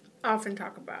often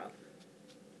talk about.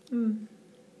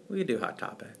 We do hot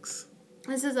topics.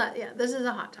 This is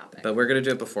a hot topic. But we're going to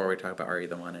do it before we talk about Are You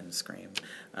the One and Scream.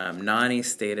 Nany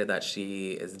stated that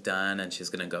she is done and she's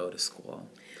going to go to school.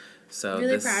 So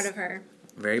really proud of her.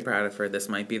 Very proud of her. This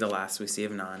might be the last we see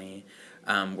of Nany.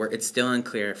 It's still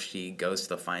unclear if she goes to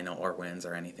the final or wins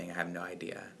or anything. I have no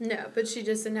idea. No, but she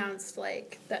just announced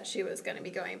that she was going to be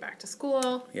going back to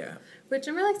school. Yeah. Which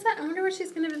I'm really excited. I wonder what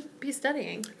she's going to be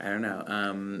studying. I don't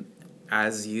know.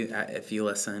 If you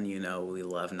listen, you know we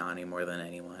love Nany more than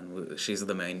anyone. She's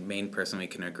the main person we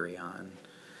can agree on.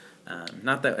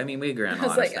 Not that, I mean, we agree on a I was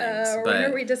lot like, of things. when But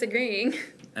are we disagreeing?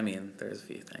 I mean, there's a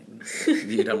few things.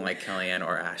 You don't like Kellyanne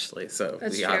or Ashley, so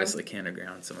That's we true. obviously can't agree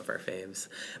on some of our faves.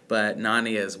 But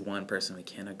Nany is one person we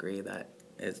can agree that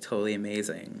is totally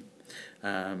amazing.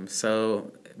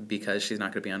 So because she's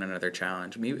not going to be on another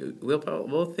challenge, maybe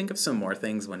we'll think of some more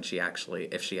things when if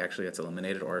she actually gets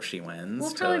eliminated or if she wins,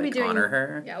 We'll probably be doing honor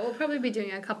her. Yeah, we'll probably be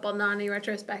doing a couple Nany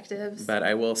retrospectives. But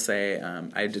I will say,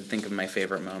 I did think of my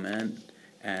favorite moment,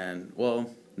 and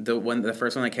the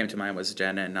first one that came to mind was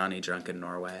Jenna and Nany drunk in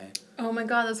Norway. Oh my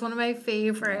god, that's one of my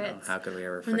favorites. How could we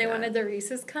ever forget? When they wanted the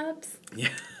Reese's cups. Yeah.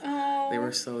 Oh. They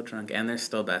were so drunk, and they're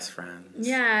still best friends.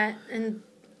 Yeah, and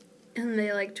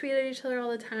they like tweet at each other all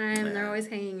the time, and they're always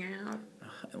hanging out.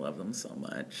 Oh, I love them so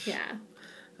much.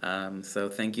 Yeah. So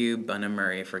thank you, Bunna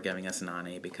Murray, for giving us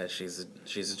Nany, because she's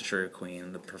a true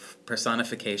queen, the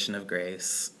personification of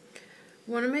grace.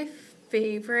 One of my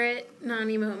favorite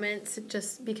Nany moments,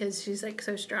 just because she's like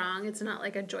so strong, it's not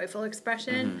like a joyful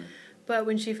expression, but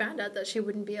when she found out that she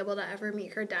wouldn't be able to ever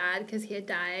meet her dad because he had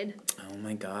died. Oh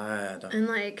my god. And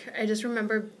like, I just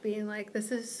remember being like,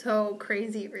 this is so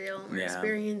crazy real, and we're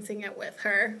experiencing it with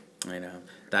her. I know.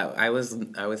 That I was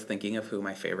thinking of who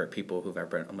my favorite people who've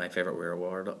ever been, my favorite real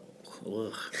world.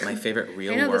 My favorite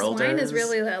real worlders. I know, this wine is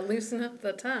really loosen up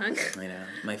the tongue. I know.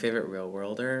 My favorite real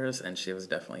worlders, and she was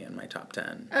definitely in my top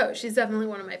 10. Oh, she's definitely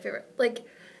one of my favorite. Like,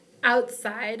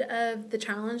 outside of the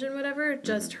challenge and whatever,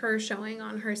 just her showing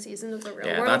on her season of The Real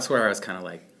World. Yeah, that's where I was kind of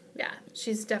like... Yeah,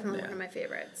 she's definitely one of my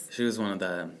favorites. She was one of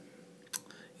the...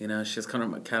 she's kind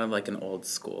of like an old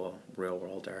school real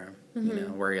worlder,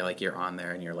 where you're on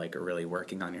there and you're like really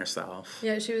working on yourself.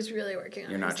 Yeah, she was really working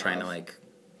on herself. You're not trying to like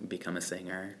become a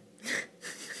singer.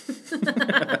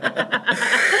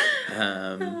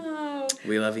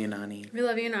 We love you, Nany. We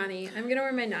love you, Nany. I'm gonna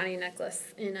wear my Nany necklace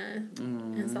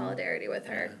in solidarity with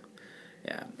her.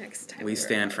 Yeah. Next time we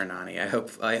stand for Nany.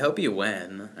 I hope you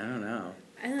win. I don't know.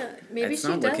 Maybe it's she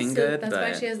not does. Looking so good, that's but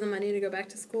why she has the money to go back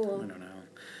to school. I don't know.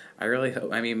 I really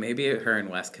hope. I mean, maybe her and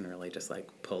Wes can really just like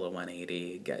pull a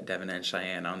 180, get Devin and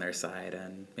Cheyenne on their side,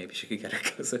 and maybe she could get her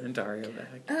cousin and Dario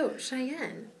back. Oh,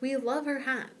 Cheyenne. We love her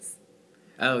hats.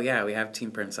 Oh, yeah, we have Team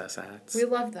Princess hats. We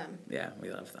love them. Yeah,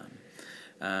 we love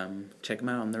them. Check them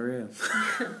out on the Roo.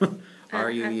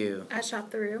 RUU. At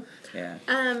Shop the Roo. Yeah.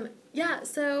 Yeah,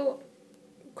 so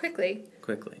quickly.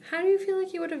 How do you feel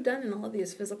like you would have done in all of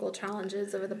these physical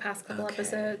challenges over the past couple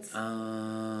episodes?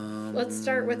 Let's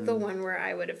start with the one where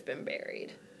I would have been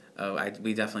buried. Oh,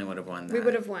 we definitely would have won that. We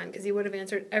would have won, because you would have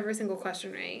answered every single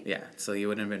question right. Yeah, so you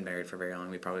wouldn't have been married for very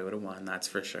long. We probably would have won, that's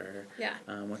for sure. Yeah.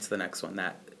 What's the next one?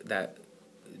 That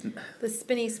the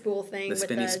spinny spool thing. The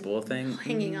spinny spool thing?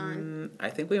 Hanging on. I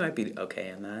think we might be okay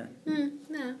in that.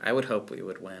 No. I would hope we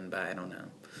would win, but I don't know.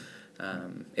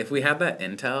 If we had that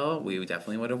intel, we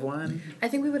definitely would have won. I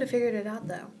think we would have figured it out,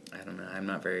 though. I don't know. I'm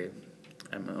a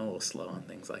little slow on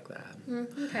things like that.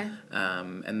 Okay.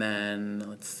 And then,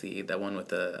 let's see, that one with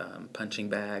the punching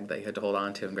bag that you had to hold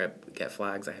on to and get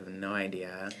flags, I have no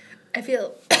idea. I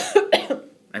feel...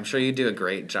 I'm sure you do a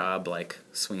great job, like,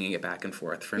 swinging it back and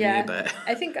forth for me, but...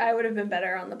 I think I would have been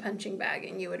better on the punching bag,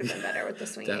 and you would have been better with the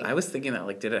swinging. I was thinking that,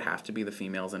 like, did it have to be the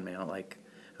females and male? Like,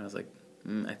 I was like,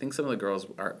 I think some of the girls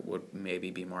would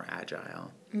maybe be more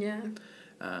agile. Yeah.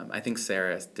 I think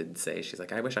Sarah did say, she's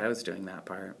like, I wish I was doing that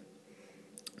part.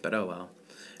 But oh well.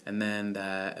 And then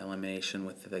the elimination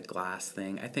with the glass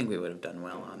thing, I think we would have done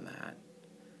well on that.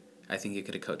 I think you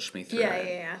could have coached me through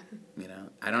it. Yeah.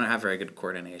 I don't have very good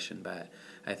coordination, but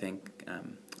I think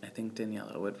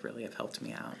Daniela would really have helped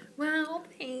me out. Well,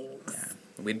 thanks.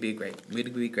 Yeah, we'd be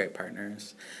great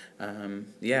partners.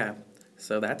 Yeah.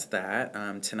 So that's that.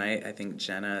 Tonight, I think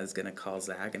Jenna is going to call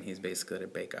Zach, and he's basically going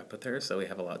to break up with her, so we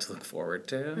have a lot to look forward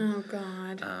to. Oh,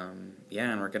 God.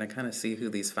 Yeah, and we're going to kind of see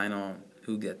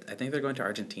I think they're going to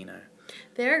Argentina.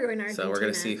 They're going to Argentina. So we're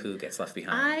going to see who gets left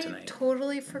behind tonight. I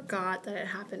totally forgot that it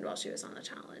happened while she was on the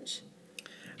challenge.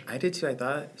 I did too. I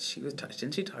thought she was...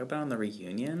 didn't she talk about it on the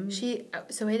reunion?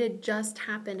 So it had just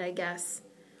happened, I guess,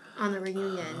 on the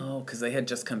reunion. Oh, because they had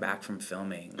just come back from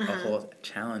filming a whole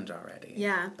challenge already.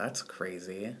 Yeah. That's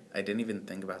crazy. I didn't even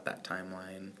think about that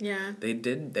timeline. Yeah.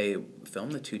 They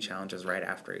filmed the 2 challenges right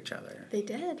after each other. They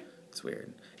did. It's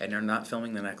weird. And they're not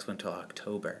filming the next one until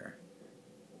October.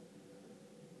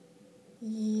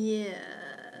 Yes.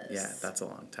 Yeah, that's a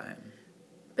long time.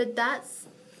 But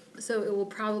so it will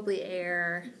probably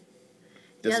air...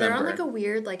 December. Yeah, they're on like a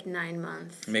weird 9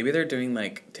 month. Maybe they're doing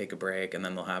take a break and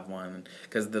then they'll have one,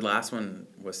 because the last one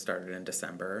was started in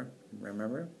December,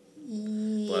 remember?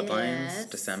 Yes.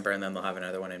 Bloodlines, December, and then they'll have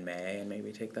another one in May and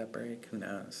maybe take that break. Who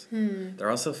knows?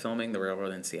 They're also filming The Real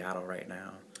World in Seattle right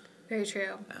now. Very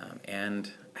true.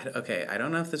 I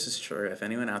don't know if this is true. If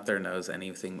anyone out there knows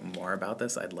anything more about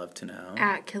this, I'd love to know.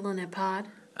 At Killin' It Pod.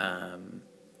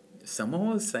 Someone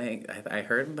was saying, I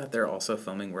heard that they're also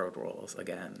filming Road Rules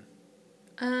again.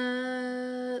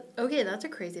 Okay, that's a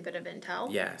crazy bit of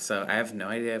intel. Yeah, so I have no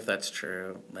idea if that's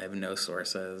true. I have no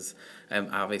sources.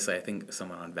 Obviously, I think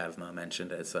someone on Vevmo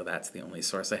mentioned it, so that's the only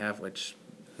source I have, which,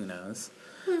 who knows?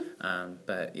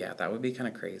 But yeah, that would be kind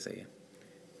of crazy.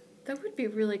 That would be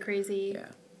really crazy. Yeah.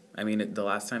 I mean, the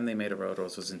last time they made a Road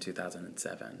Rules was in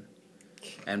 2007.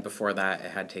 And before that,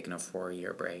 it had taken a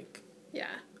 4-year break. Yeah.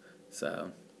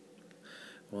 So,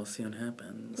 we'll see what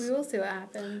happens. We will see what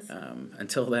happens.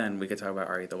 Until then, we could talk about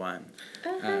Ari the One.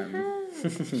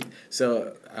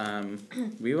 So,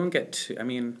 we won't get too... I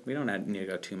mean, we don't need to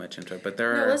go too much into it, but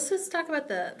there are... No, let's just talk about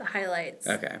the highlights.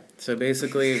 Okay. So,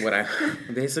 basically, what I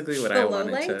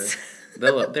wanted to...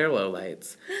 They're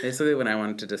lowlights. Basically, what I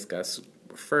wanted to discuss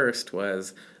first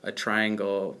was a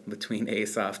triangle between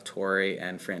Asaph, Tori,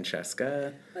 and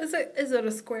Francesca. Is it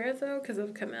a square, though, because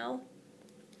of Camille?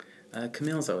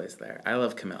 Camille's always there. I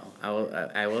love Camille.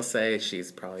 I will say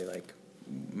she's probably, like,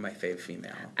 my fave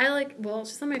female.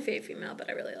 She's not my fave female, but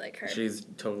I really like her. She's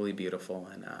totally beautiful,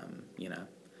 and,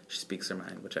 she speaks her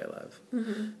mind, which I love.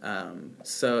 Mm-hmm.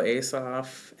 So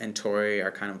Asaph and Tori are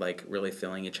kind of, like, really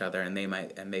feeling each other, and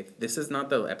this is not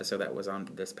the episode that was on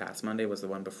this past Monday, was the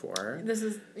one before.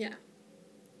 Yeah.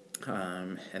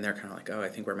 And they're kind of like, oh, I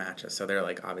think we're matches. So they're,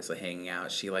 like, obviously hanging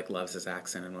out. She, like, loves his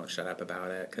accent and won't shut up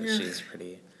about it, because she's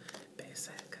pretty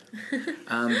basic.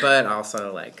 But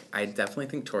also, like, I definitely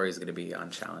think Tori's going to be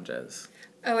on challenges.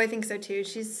 Oh, I think so, too.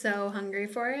 She's so hungry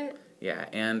for it. Yeah,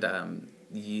 and,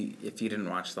 if you didn't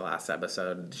watch the last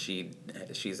episode, she's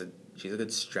a good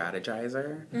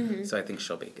strategizer, mm-hmm. so I think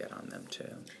she'll be good on them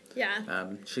too. Yeah.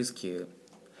 She's cute.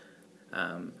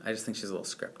 I just think she's a little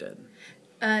scripted.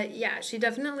 Yeah, she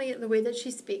definitely, the way that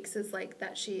she speaks is like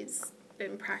that she's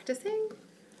been practicing.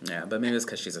 Yeah, but maybe it's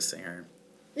because she's a singer.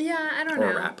 Yeah, I don't know.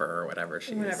 Or a rapper or whatever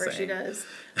she does.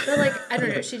 But like, I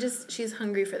don't know, she's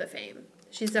hungry for the fame.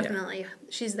 She's definitely,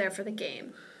 she's there for the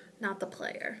game, not the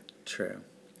player. True.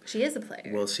 She is a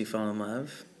player. Will she fall in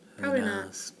love? Probably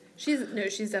not.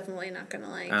 She's definitely not gonna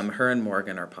like. Her and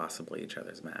Morgan are possibly each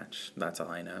other's match. That's all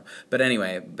I know. But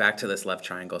anyway, back to this love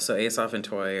triangle. So Asaph and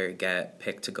Tori get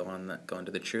picked to go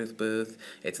into the truth booth.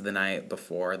 It's the night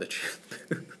before the truth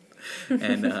booth,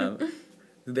 and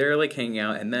they're like hanging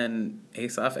out. And then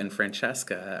Asaph and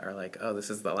Francesca are like, "Oh, this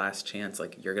is the last chance.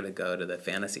 Like, you're gonna go to the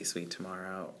fantasy suite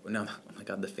tomorrow." No, oh my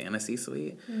God, the fantasy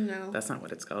suite? No, that's not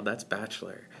what it's called. That's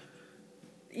Bachelor.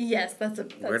 Yes, that's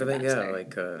where do they Bachelor.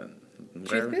 go? Like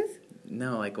truth booth?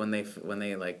 No, like when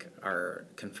they like are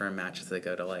confirmed matches, they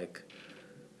go to like.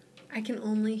 I can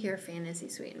only hear fantasy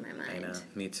suite in my mind. I know,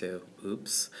 me too.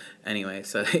 Oops. Anyway,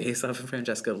 so Asaph and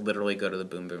Francesca literally go to the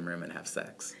boom boom room and have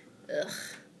sex. Ugh.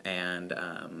 And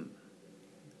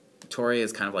Tori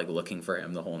is kind of like looking for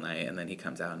him the whole night, and then he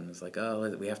comes out and is like,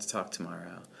 "Oh, we have to talk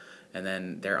tomorrow." And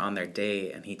then they're on their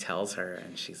date, and he tells her,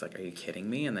 and she's like, "Are you kidding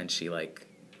me?" And then she like.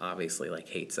 Obviously, like,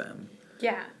 hates him.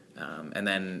 Yeah. And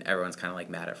then everyone's kind of, like,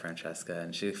 mad at Francesca,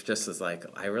 and she just is like,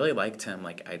 I really liked him,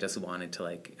 like, I just want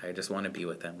to be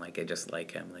with him, like, I just like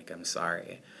him, like, I'm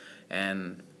sorry.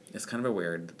 And it's kind of a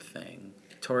weird thing.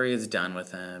 Tori is done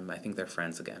with him. I think they're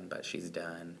friends again, but she's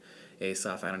done.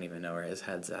 Asaph, I don't even know where his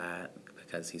head's at,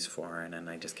 because he's foreign, and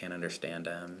I just can't understand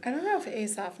him. I don't know if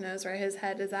Asaph knows where his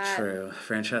head is at. True.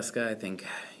 Francesca, I think,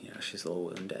 she's a little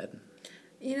wounded.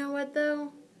 You know what,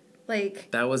 though? Like,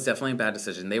 that was definitely a bad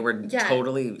decision. They were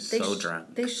totally so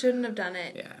drunk. They shouldn't have done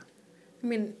it. Yeah. I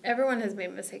mean, everyone has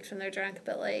made mistakes when they're drunk,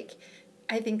 but, like,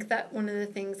 I think that one of the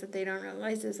things that they don't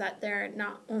realize is that they're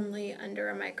not only under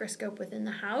a microscope within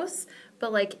the house,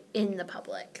 but, like, in the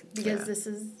public. Because this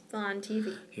is on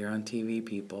TV. You're on TV,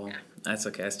 people. Yeah. That's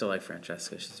okay. I still like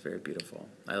Francesca. She's very beautiful.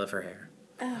 I love her hair.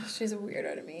 Oh, she's a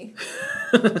weirdo to me.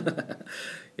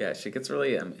 Yeah, she gets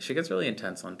really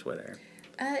intense on Twitter.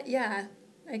 Yeah.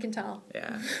 I can tell.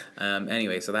 Yeah.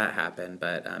 Anyway, so that happened,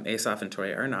 but Asaph and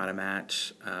Tori are not a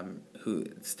match. Who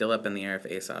still up in the air if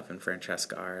Asaph and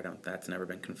Francesca are. That's never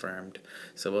been confirmed.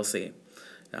 So we'll see.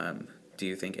 Do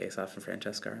you think Asaph and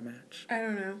Francesca are a match? I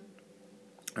don't know.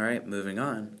 All right, moving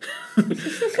on.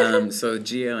 So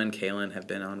Gio and Kaylin have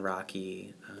been on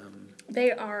Rocky.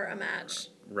 They are a match.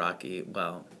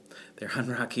 They're on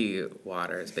rocky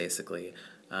waters, basically.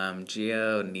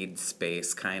 Gio needs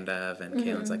space, kind of, and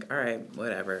Kaylin's like, all right,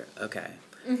 whatever, okay.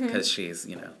 because she's,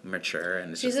 mature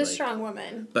and she's a strong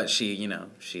woman. But she,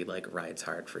 she like rides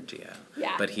hard for Gio.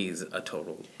 Yeah. But he's a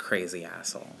total crazy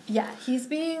asshole. Yeah, he's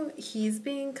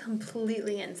being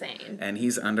completely insane. And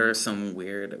he's under some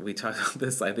weird. We talked about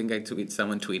this. I think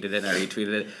someone tweeted it or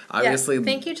retweeted it. Obviously. Yeah,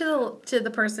 thank you to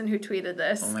the person who tweeted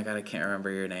this. Oh my God, I can't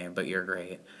remember your name, but you're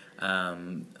great.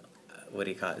 What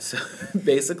do you call it? So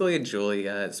basically,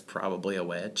 Julia is probably a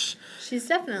witch. She's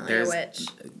definitely a witch.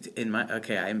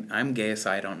 I'm gay,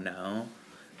 so I don't know,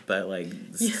 but like,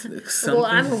 well,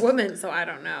 I'm a woman, so I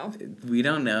don't know. We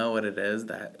don't know what it is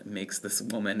that makes this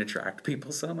woman attract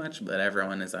people so much, but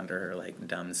everyone is under her like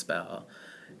dumb spell,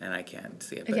 and I can't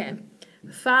see it. Okay,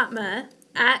 Fatma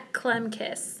at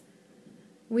Clemkiss.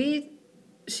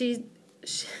 She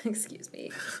excuse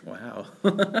me. Wow.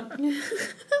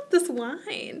 This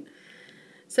wine.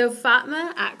 So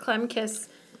Fatma at Clemkiss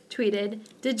tweeted,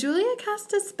 "Did Julia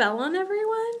cast a spell on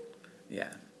everyone?"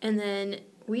 Yeah. And then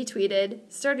we tweeted,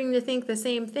 "Starting to think the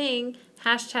same thing.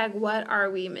 # what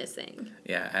are we missing?"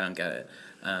 Yeah, I don't get it.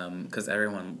 Because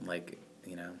everyone,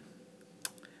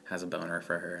 has a boner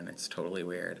for her, and it's totally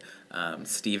weird.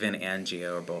 Steven and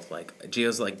Gio are both like...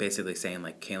 Gio's, basically saying,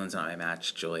 Kaylin's not my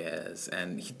match, Julia is.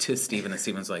 And to Steven, and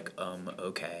Steven's like,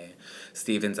 okay.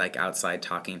 Steven's, outside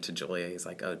talking to Julia. He's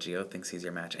like, oh, Gio thinks he's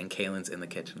your match. And Kaylin's in the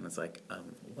kitchen and is like,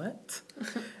 what?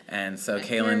 And so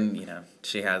Kaylin,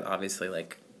 she has obviously,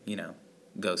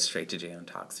 goes straight to Gio and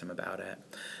talks to him about it.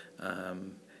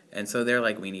 And so they're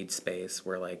like, we need space.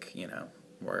 We're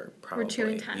we're probably, too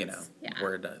intense.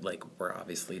 We're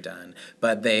obviously done.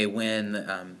 But they win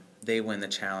the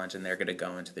challenge, and they're going to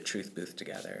go into the truth booth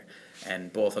together.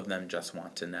 And both of them just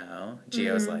want to know.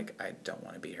 Gio's like, I don't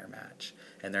want to be her match.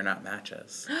 And they're not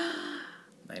matches.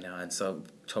 I know. And so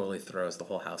totally throws the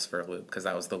whole house for a loop, because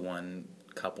that was the one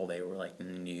couple they were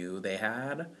knew they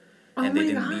had. And they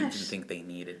didn't even think they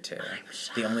needed to.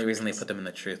 The only reason they put them in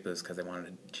the truth booth was because they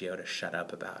wanted Gio to shut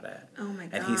up about it. Oh my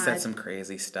God. And he said some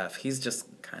crazy stuff. He's just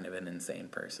kind of an insane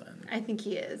person. I think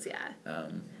he is, yeah.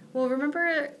 Well,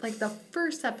 remember, the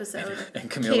first episode.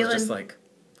 And Camille was just like,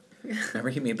 remember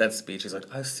he made that speech? He's like,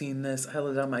 I've seen this. I have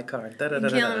it on my card.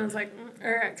 Kaylin was like,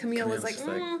 or Camille was like,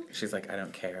 she's like, I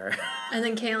don't care. And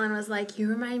then Kaylin was like, you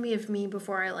remind me of me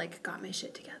before I, got my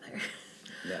shit together.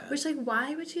 Yeah. Which,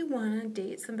 why would you want to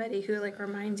date somebody who,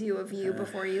 reminds you of you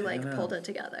before you, pulled it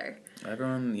together?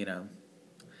 Everyone,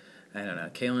 I don't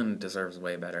know. Kaylin deserves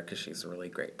way better because she's a really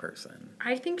great person.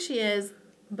 I think she is,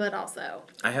 but also...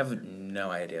 I have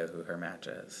no idea who her match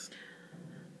is.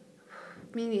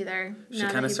 Me neither. She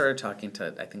kind of started talking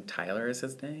to, I think Tyler is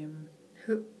his name.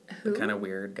 Who? The kind of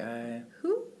weird guy.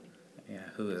 Who? Yeah,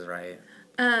 who is right?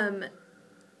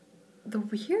 The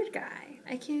weird guy.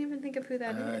 I can't even think of who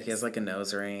that is. He has a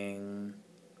nose ring.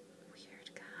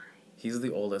 Weird guy. He's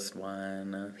the oldest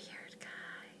one. Weird guy.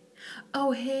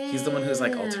 Oh, him. He's the one who's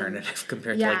alternative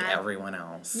compared to everyone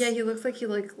else. Yeah, he looks like he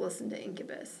listened to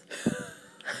Incubus.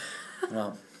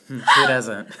 Well, who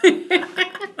doesn't?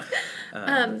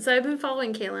 So I've been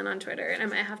following Kaylin on Twitter, and I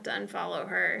might have to unfollow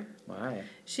her. Why?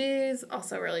 She's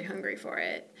also really hungry for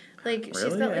it. Really?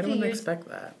 She's got I didn't expect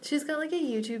that. She's got a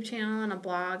YouTube channel and a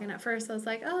blog, and at first I was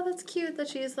like, oh, that's cute that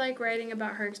she's writing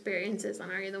about her experiences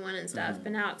on Are You the One and stuff.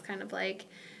 But now it's kind of like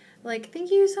thank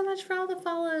you so much for all the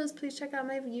follows. Please check out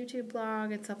my YouTube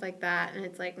blog and stuff like that. And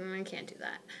it's I can't do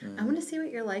that. I want to see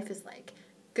what your life is like.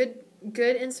 Good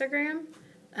Instagram.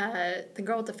 The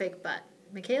girl with the fake butt,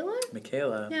 Michaela.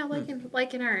 Yeah,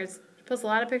 liking hers. She posts a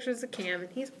lot of pictures of Cam,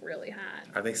 and he's really hot.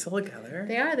 Are they still together?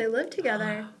 They are. They live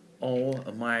together.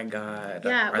 Oh my God.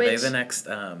 Yeah. Are they the next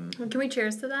Can we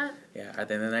cheers to that? Yeah, are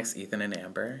they the next Ethan and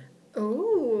Amber?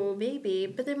 Oh, maybe.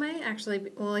 But they might actually be,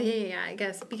 well, yeah, I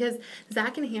guess. Because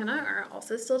Zach and Hannah are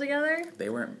also still together. They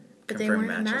weren't but confirmed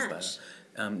they weren't matches,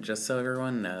 though. Just so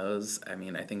everyone knows, I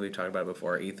think we've talked about it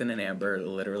before, Ethan and Amber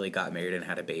literally got married and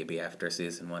had a baby after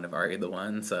season 1 of Are You the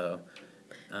One, so...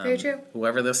 Very true.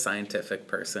 Whoever the scientific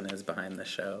person is behind the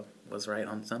show was right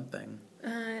on something.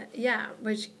 Yeah,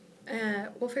 which...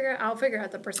 I'll figure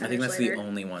out the percentage. I think that's later. the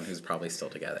only one who's probably still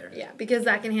together. Yeah, because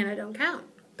Zach and Hannah don't count.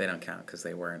 They don't count because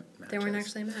they weren't matches. They weren't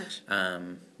actually a match.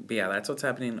 But yeah, that's what's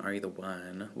happening in Are You the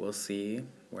One? We'll see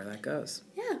where that goes.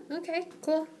 Yeah, okay,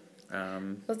 cool.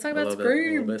 Let's talk about Scream.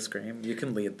 A little bit of Scream. You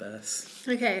can lead this.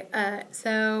 Okay,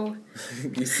 so...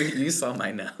 you saw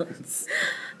my notes.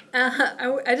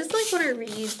 I just want to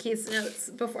read Keith's notes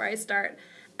before I start.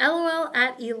 LOL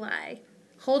at Eli.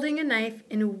 Holding a knife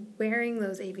and wearing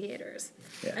those aviators.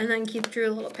 Yeah. And then Keith drew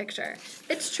a little picture.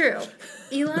 It's true.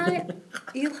 Eli,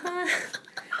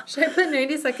 should I put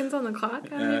 90 seconds on the clock?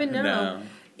 I don't even know. No.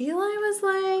 Eli was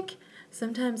like,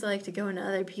 sometimes I like to go into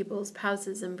other people's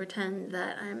houses and pretend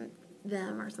that I'm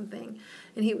them or something.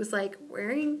 And he was, like,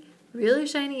 wearing really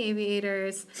shiny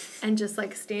aviators and just,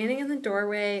 like, standing in the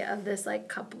doorway of this, like,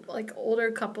 couple, like,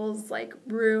 older couple's, like,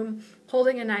 room,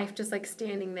 holding a knife, just, like,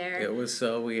 standing there. It was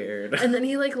so weird. And then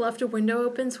he, like, left a window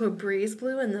open so a breeze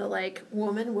blew, and the, like,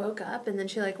 woman woke up, and then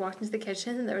she, like, walked into the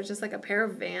kitchen, and there was just, like, a pair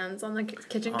of Vans on the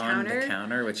kitchen counter. On the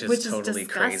counter, which is totally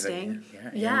disgusting.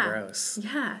 Crazy. Yeah, and gross.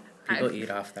 Yeah. People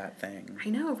eat off that thing. I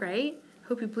know, right?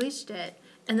 Hope you bleached it.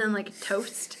 And then, like,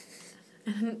 toast.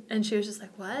 And she was just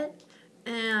like, what?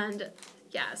 And,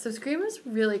 yeah, so Scream was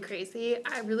really crazy.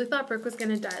 I really thought Brooke was going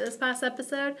to die this past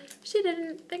episode. She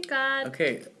didn't, thank God.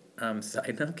 Okay,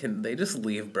 side note, can they just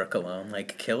leave Brooke alone?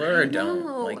 Like, kill her or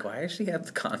don't? Like, why does she have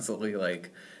to constantly,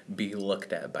 like, be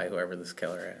looked at by whoever this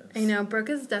killer is? I know, Brooke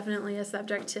is definitely a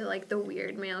subject to, like, the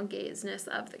weird male gaze-ness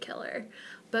of the killer.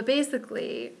 But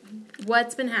basically,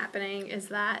 what's been happening is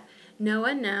that no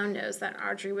one now knows that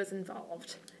Audrey was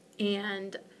involved.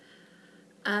 And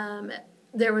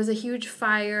there was a huge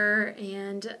fire,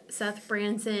 and Seth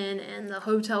Branson and the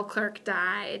hotel clerk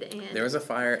died. And there was a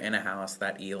fire in a house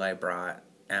that Eli brought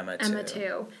Emma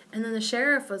to. And then the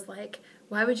sheriff was like,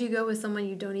 why would you go with someone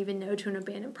you don't even know to an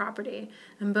abandoned property?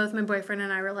 And both my boyfriend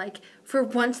and I were like, for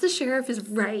once the sheriff is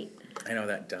right. I know,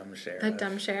 that dumb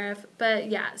sheriff.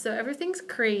 But yeah, so everything's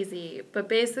crazy. But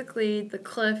basically, the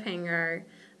cliffhanger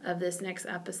of this next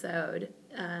episode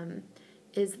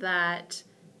is that...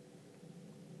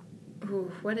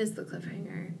 Ooh, what is the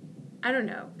cliffhanger? I don't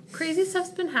know. Crazy stuff's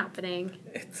been happening.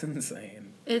 It's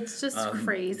insane. It's just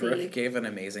crazy. Brooke gave an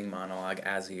amazing monologue,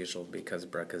 as usual, because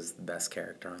Brooke is the best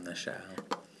character on the show.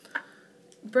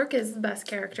 Brooke is the best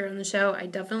character on the show. I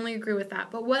definitely agree with that.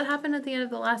 But what happened at the end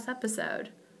of the last episode?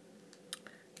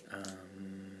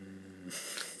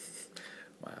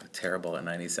 Wow, terrible at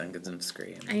 90 seconds of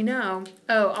Scream. I know.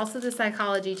 Oh, also the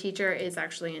psychology teacher is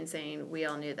actually insane. We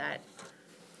all knew that.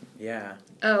 Yeah.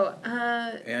 Oh,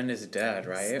 and is dead,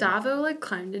 right? Stavo, like,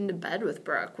 climbed into bed with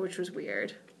Brooke, which was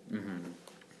weird. Mm-hmm.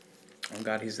 I'm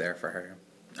glad he's there for her.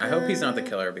 I hope he's not the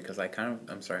killer, because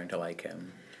I'm starting to like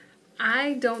him.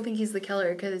 I don't think he's the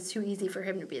killer, because it's too easy for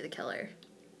him to be the killer.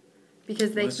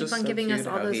 Because they keep on giving us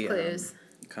all those clues.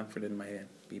 Comforted my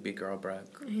BB girl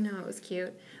Brooke. I know, it was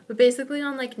cute. But basically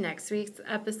on, like, next week's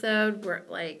episode, we're,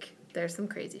 like, there's some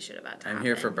crazy shit about to happen. I'm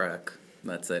here for Brooke.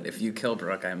 That's it. If you kill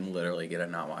Brooke, I'm literally going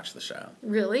to not watch the show.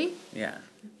 Really? Yeah.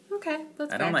 Okay,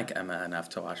 that's I don't like Emma enough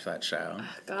to watch that show.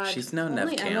 Oh, God. She's no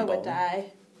Neve Campbell. Emma would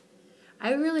die.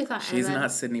 I really thought she's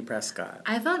not Sidney Prescott.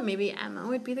 I thought maybe Emma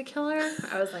would be the killer.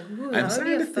 I was like, ooh, I'm that would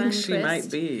be a fun think twist. She might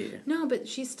be. No, but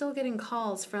she's still getting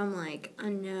calls from, like,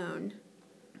 unknown.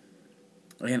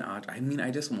 And Audrey, I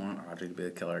just want Audrey to be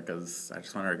the killer because I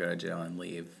just want her to go to jail and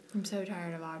leave. I'm so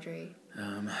tired of Audrey.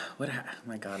 Oh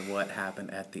my God, what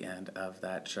happened at the end of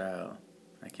that show?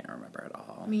 I can't remember at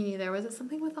all. Me neither. Was it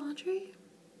something with Audrey?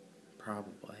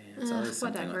 Probably. It's always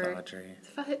something with Audrey.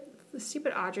 The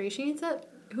stupid Audrey. She needs to...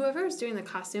 Whoever's doing the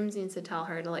costumes needs to tell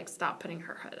her to, like, stop putting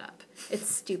her hood up. It's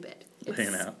stupid.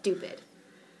 It's stupid.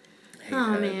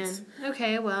 Oh, man.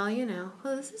 Okay, well,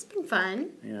 Well, this has been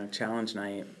fun. Yeah, challenge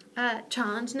night.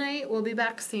 Challenge night. We'll be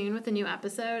back soon with a new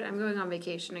episode. I'm going on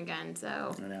vacation again,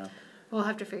 so... I know. We'll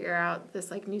have to figure out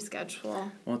this, like, new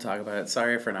schedule. We'll talk about it.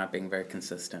 Sorry for not being very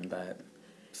consistent, but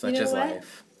such is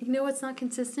life. You know what's not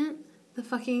consistent? The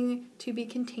fucking to be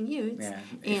continued. Yeah.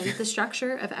 And the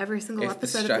structure of every single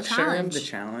episode of the challenge. The structure of the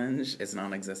challenge is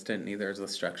non-existent, neither is the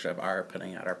structure of our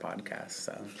putting out our podcast,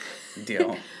 so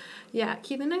deal. Yeah,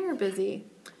 Keith and I are busy.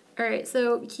 All right,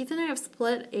 so Keith and I have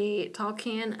split a tall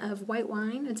can of white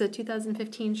wine. It's a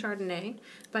 2015 Chardonnay.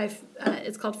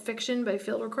 It's called Fiction by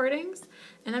Field Recordings.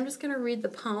 And I'm just going to read the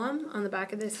poem on the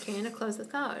back of this can to close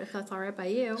this out, if that's all right by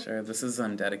you. Sure, this is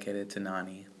dedicated to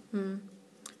Nany.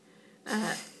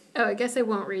 I guess I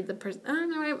won't read the... I'm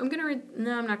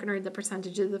not going to read the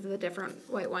percentages of the different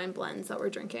white wine blends that we're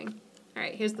drinking. All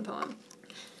right, here's the poem.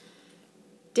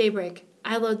 Daybreak.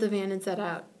 I load the van and set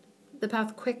out. The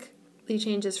path quickly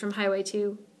changes from highway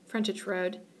to frontage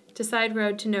road, to side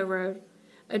road to no road.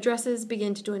 Addresses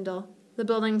begin to dwindle. The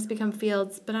buildings become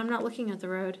fields, but I'm not looking at the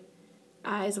road.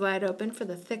 Eyes wide open for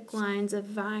the thick lines of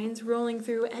vines rolling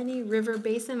through any river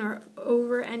basin or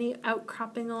over any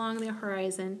outcropping along the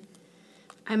horizon.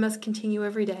 I must continue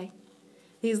every day.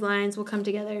 These lines will come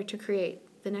together to create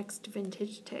the next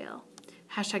vintage tale.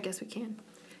 Hashtag guess we can.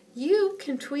 You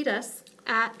can tweet us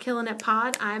at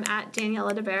KillinItPod. I'm at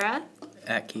Daniela DeBera.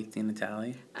 At Keith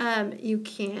DiNatale. You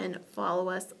can follow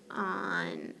us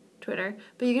on Twitter,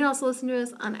 but you can also listen to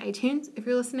us on iTunes. If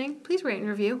you're listening, please rate and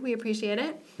review. We appreciate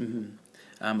it.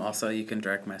 Mm-hmm. Also, you can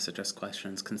direct message us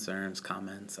questions, concerns,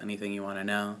 comments, anything you want to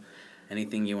know.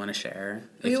 anything you want to share?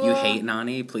 If you hate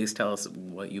Nany, please tell us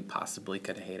what you possibly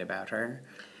could hate about her.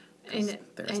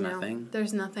 There's nothing.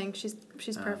 There's nothing. She's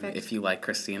perfect. If you like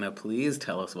Christina, please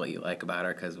tell us what you like about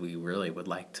her, because we really would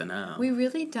like to know. We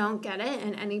really don't get it,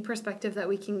 and any perspective that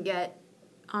we can get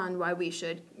on why we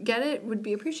should get it would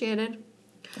be appreciated.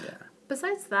 Yeah.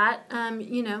 Besides that, on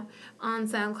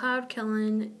SoundCloud,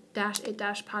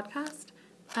 Killin-It-Podcast.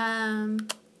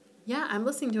 I'm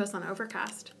listening to us on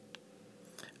Overcast.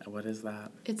 What is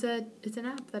that? It's an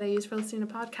app that I use for listening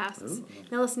to podcasts. Ooh.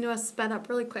 Now listen to us sped up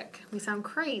really quick. We sound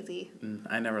crazy.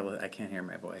 I can't hear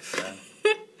my voice. So.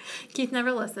 Keith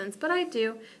never listens, but I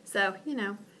do. So,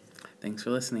 Thanks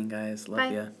for listening, guys.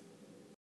 Love ya.